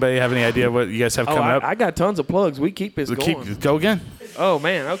like, does anybody have any idea what you guys have coming up? I got tons of plugs. We keep this going. Go again. Oh,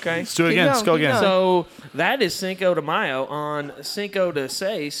 man, okay. Let's do it again. Let's go again. So that is Cinco de Mayo. On Cinco de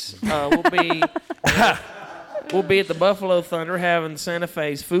Seis, we'll be at the Buffalo Thunder having Santa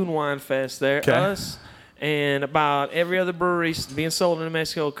Fe's Food and Wine Fest there. Okay. Us and about every other brewery being sold in New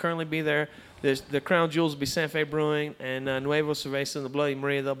Mexico will currently be there. The Crown Jewels will be Santa Fe Brewing, and Nuevo Cerveza and the Bloody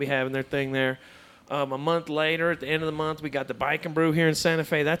Maria, they'll be having their thing there. A month later, at the end of the month, we got the Bike and Brew here in Santa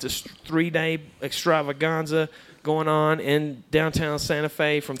Fe. That's a 3-day extravaganza going on in downtown Santa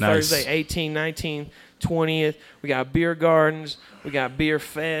Fe from Nice. Thursday, 18, 19, 20th. We got beer gardens. We got beer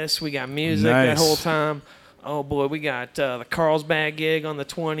fest. We got music that Nice. whole time. Oh, boy, we got the Carlsbad gig on the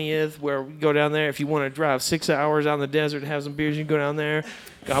 20th where we go down there. If you want to drive 6 hours out in the desert and have some beers, you can go down there.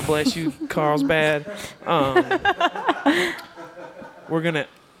 God bless you, Carlsbad. We're going to...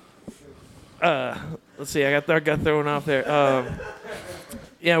 let's see. I got thrown off there.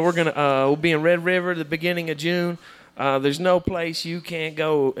 Yeah, we'll be in Red River the beginning of June. There's no place you can't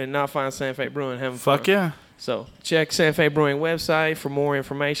go and not find Santa Fe Brewing having fun. Fuck yeah. So check Santa Fe Brewing website for more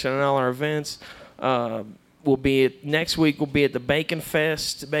information on all our events. Next week. We'll be at the Bacon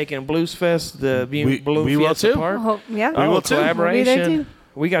Fest, Bacon and Blues Fest, the Balloon we will Fiesta too. Park. Yeah. We will too. Collaboration. We'll be there too.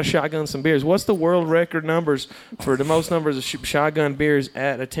 We got shotgun some beers. What's the world record numbers for the most numbers of shotgun beers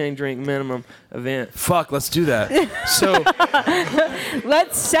at a 10 drink minimum event? Fuck, let's do that. So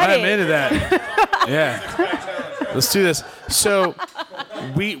Let's set I'm it. into that. Yeah. Let's do this. So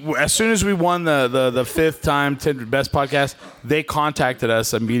as soon as we won the fifth time 10 Best Podcast, they contacted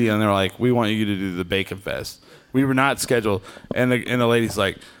us immediately and they're like, we want you to do the Bacon Fest. We were not scheduled. And the lady's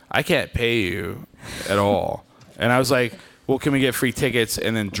like, I can't pay you at all. And I was like, well, can we get free tickets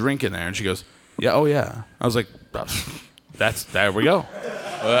and then drink in there? And she goes, yeah, oh yeah. I was like, there we go.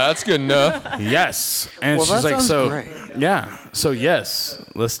 Well, that's good enough. Yes. And Well, she's that like, sounds so great. yeah. So yes,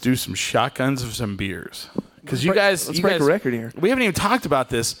 let's do some shotguns of some beers. Because Let's break a record here. we haven't even talked about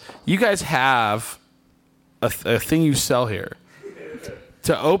this. You guys have a thing you sell here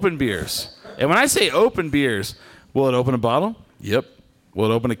to open beers. And when I say open beers, will it open a bottle? Yep.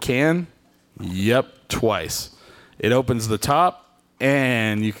 Will it open a can? Yep. Twice. It opens the top,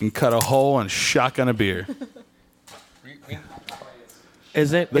 and you can cut a hole and shotgun a beer.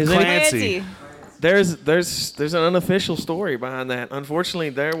 Is it? The Is it Clancy. there's an unofficial story behind that. Unfortunately,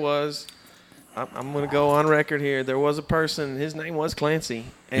 there was. I'm going to go on record here. There was a person. His name was Clancy.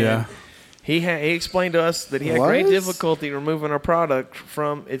 And Yeah. He explained to us that he had great difficulty removing our product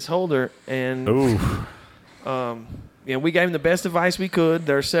from its holder, and Ooh. We gave him the best advice we could.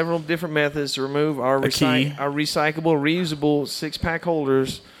 There are several different methods to remove our recyclable, reusable 6-pack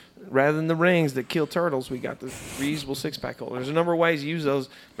holders. Rather than the rings that kill turtles, we got the reusable 6-pack holders. There's a number of ways to use those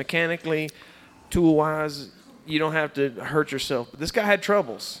mechanically, tool-wise. You don't have to hurt yourself. But this guy had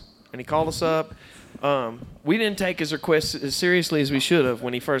troubles, and he called us up. We didn't take his request as seriously as we should have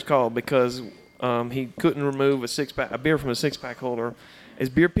when he first called because he couldn't remove a beer from a 6-pack holder. As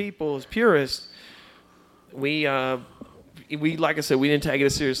beer people, as purists, we like I said, we didn't take it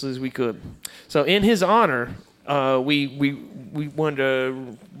as seriously as we could. So in his honor, we wanted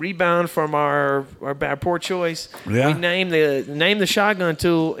to rebound from our poor choice. Yeah. We named the shotgun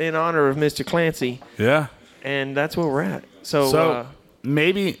tool in honor of Mr. Clancy. Yeah. And that's where we're at. So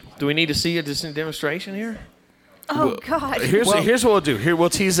maybe do we need to see a demonstration here? Oh God. Here's what we'll do. Here we'll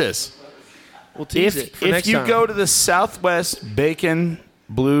tease this. We'll tease it for next If you time. go to the Southwest Bacon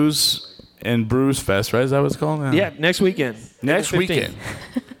Blues and Brews Fest, right? Is that what it's called? Yeah, next weekend. Next April 15th. weekend.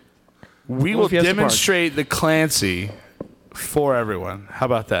 We will Fiesta Park. demonstrate the Clancy for everyone. How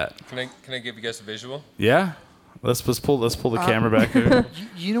about that? Can I give you guys a visual? Yeah? Let's pull the camera back here.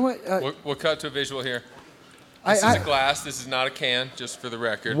 You know what? We'll cut to a visual here. This is a glass. This is not a can, just for the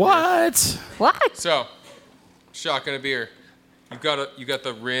record. What? So, shotgun of beer. You got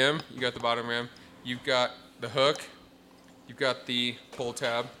the rim. You got the bottom rim. You've got the hook. You've got the pull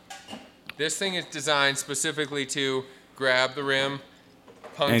tab. This thing is designed specifically to grab the rim,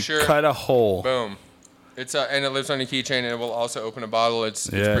 puncture, and cut a hole. Boom. And it lives on your keychain, and it will also open a bottle. It's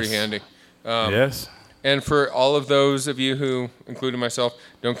pretty handy. Yes. And for all of those of you who, including myself,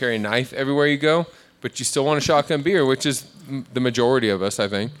 don't carry a knife everywhere you go, but you still want a shotgun beer, which is the majority of us, I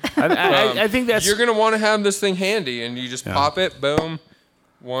think. I think that's... You're going to want to have this thing handy, and you just pop it, boom,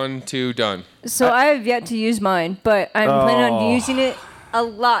 1, 2, done. So I have yet to use mine, but I'm planning on using it a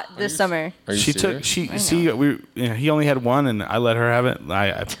lot this summer. Are you serious? He only had one, and I let her have it.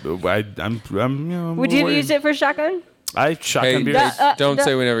 I'm Would you use it for shotgun? I shotgun beer. Don't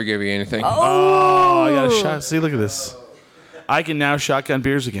say we never gave you anything. Oh, I got a shot. See, look at this. I can now shotgun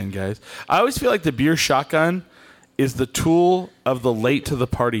beers again, guys. I always feel like the beer shotgun is the tool of the late to the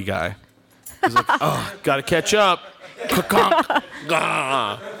party guy. He's like, gotta catch up.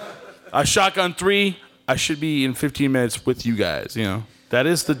 A shotgun 3. I should be in 15 minutes with you guys. You know,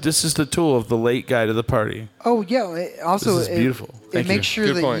 this is the tool of the late guy to the party. Oh yeah. Also, this is beautiful. It makes sure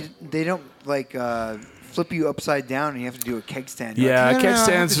Good that point. they don't flip you upside down and you have to do a keg stand. You're Yeah, like, keg I have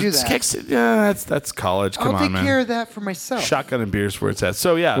stands. to do that. That's college. Come I'll on, take man. care of that for myself. Shotgun and beer's where it's at.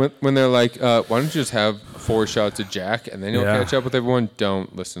 So yeah, When they're like, why don't you just have 4 shots of Jack, and then you'll catch up with everyone?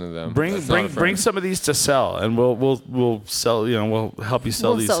 Don't listen to them. bring some of these to sell, and we'll sell. You know, we'll help you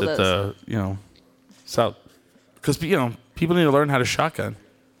sell We'll these sell at those. the sell, because people need to learn how to shotgun.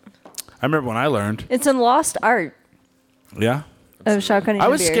 I remember when I learned. It's a lost art Yeah, of shotgunning. I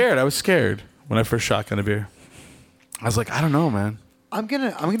was beer. scared. I was scared when I first shotgunned a beer. I was like, I don't know, man. I'm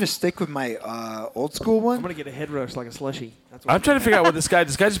gonna stick with my old school one. I'm gonna get a head rush like a slushy. That's what I'm trying to figure out what this guy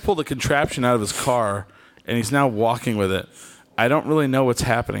just pulled a contraption out of his car, and he's now walking with it. I don't really know what's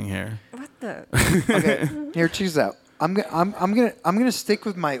happening here. What the? Okay, here, choose out. I'm gonna stick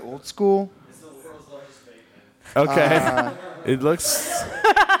with my old school. Okay, it looks.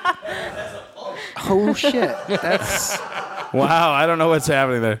 Oh shit! That's Wow, I don't know what's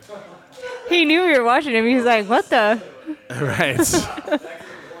happening there. He knew we were watching him. He was like, "What the?" Right.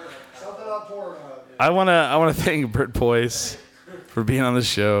 I wanna thank Bert Boyce for being on the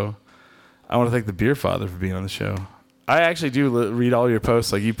show. I want to thank the Beer Father for being on the show. I actually do read all your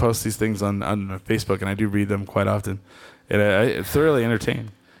posts. Like, you post these things on Facebook, and I do read them quite often. And I thoroughly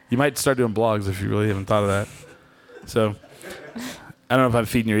entertained. You might start doing blogs if you really haven't thought of that. So I don't know if I'm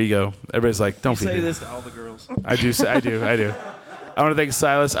feeding your ego. Everybody's like, don't feed say it. this to all the girls. I do. I want to thank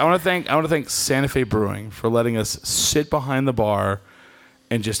Silas. I want to thank Santa Fe Brewing for letting us sit behind the bar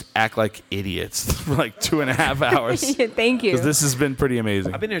and just act like idiots for like 2.5 hours. Thank you. Because this has been pretty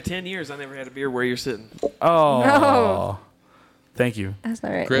amazing. I've been here 10 years. I never had a beer where you're sitting. Oh, No. Thank you. That's all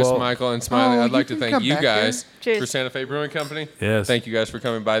right. Chris, Well- Michael, and Smiley, I'd like to can thank come you back guys here. Cheers. for Santa Fe Brewing Company. Yes. Thank you guys for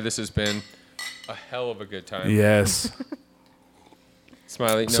coming by. This has been a hell of a good time. Yes.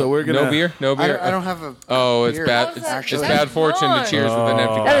 Smiley, no, So we're gonna- no beer? No beer? I don't have a. Oh, it's beer, bad. It's actually. bad fortune to wrong. cheers with an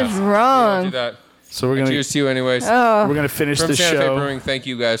empty That glass. is Don't wrong. do that. So we're gonna Cheers to you anyways. Oh, we're gonna finish From the Santa Fe show. Brewing, thank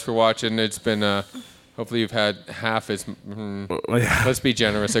you guys for watching. It's been, hopefully you've had half as, let's be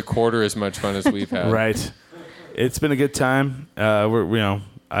generous, a quarter as much fun as we've had. Right. It's been a good time.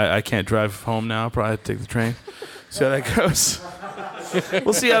 I can't drive home now. Probably have to take the train. See how that goes.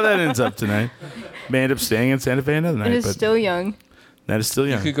 We'll see how that ends up tonight. May end up staying in Santa Fe another it night, is but still young. That is still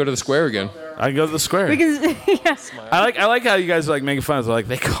young. You could go to the square again. I can go to the square. We can, yeah. I like how you guys are like making fun of it. Like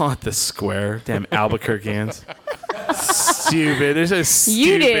they call it the square. Damn Albuquerqueans. Stupid. They're so stupid.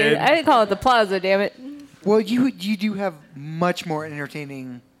 You did. I didn't call it the plaza, damn it. Well, you do have much more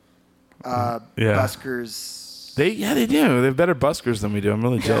entertaining buskers. They do. They have better buskers than we do. I'm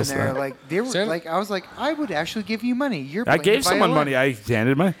really down jealous of there. that. Like they were like I was like I would actually give you money. You're I playing gave someone violin. money. I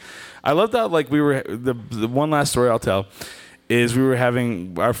handed money. I loved how like we were the one last story I'll tell is we were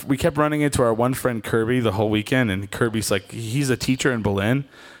having we kept running into our one friend Kirby the whole weekend, and Kirby's like he's a teacher in Berlin,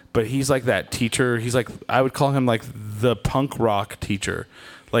 but he's like that teacher. He's like I would call him like the punk rock teacher.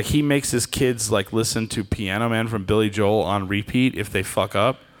 Like he makes his kids like listen to Piano Man from Billy Joel on repeat if they fuck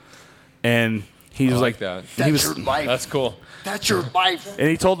up, and he was like that. That's your life. That's cool. That's your life. And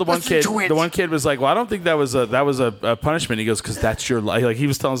he told the one Listen kid. to it. The one kid was like, "Well, I don't think that was a punishment." He goes, "Because that's your life." Like he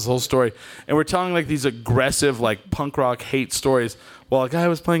was telling us the whole story, and we're telling like these aggressive like punk rock hate stories while a guy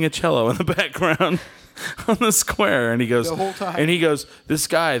was playing a cello in the background on the square, and he goes The whole time. And he goes, "This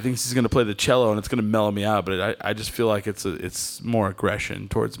guy thinks he's going to play the cello, and it's going to mellow me out, but I just feel like it's more aggression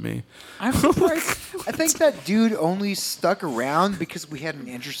towards me." I'm surprised. I think that dude only stuck around because we had an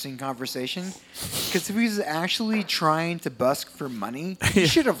interesting conversation. Because if he was actually trying to busk for money, he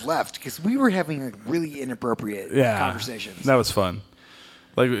should have left because we were having a really inappropriate conversations. That was fun.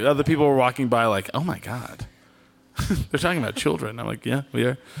 Like other people were walking by, like, "Oh my god, they're talking about children." I'm like, "Yeah, we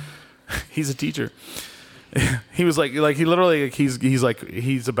are." He's a teacher. He was like he literally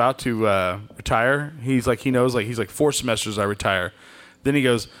he's about to retire. He's like he knows like he's like 4 semesters I retire. Then he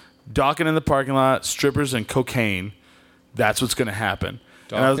goes docking in the parking lot, strippers and cocaine. That's what's gonna happen.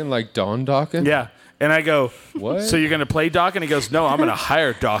 Docking like Don Docking? Yeah. And I go, what? So you're gonna play Dockin? He goes, no, I'm gonna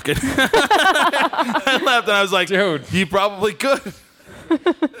hire Dockin. I laughed and I was like, dude, you probably could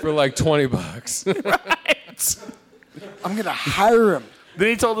for like $20. Right. I'm gonna hire him. Then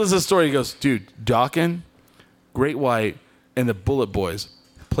he told us a story. He goes, dude, Dockin, Great White, and the Bullet Boys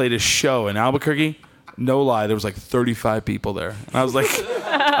played a show in Albuquerque. No lie, there was like 35 people there. And I was like,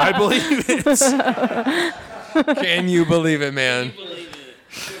 I believe it. Can you believe it, man?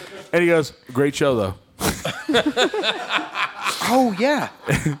 And he goes, great show, though. Oh, yeah.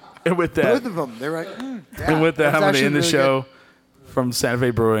 And with that, both of them. They're like, yeah, and with that, I'm going to end the really show from Santa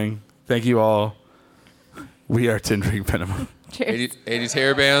Fe Brewing. Thank you all. We are Tin Drink Minimum. Cheers. 80s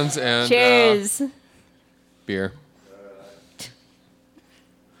hair bands and Cheers. beer.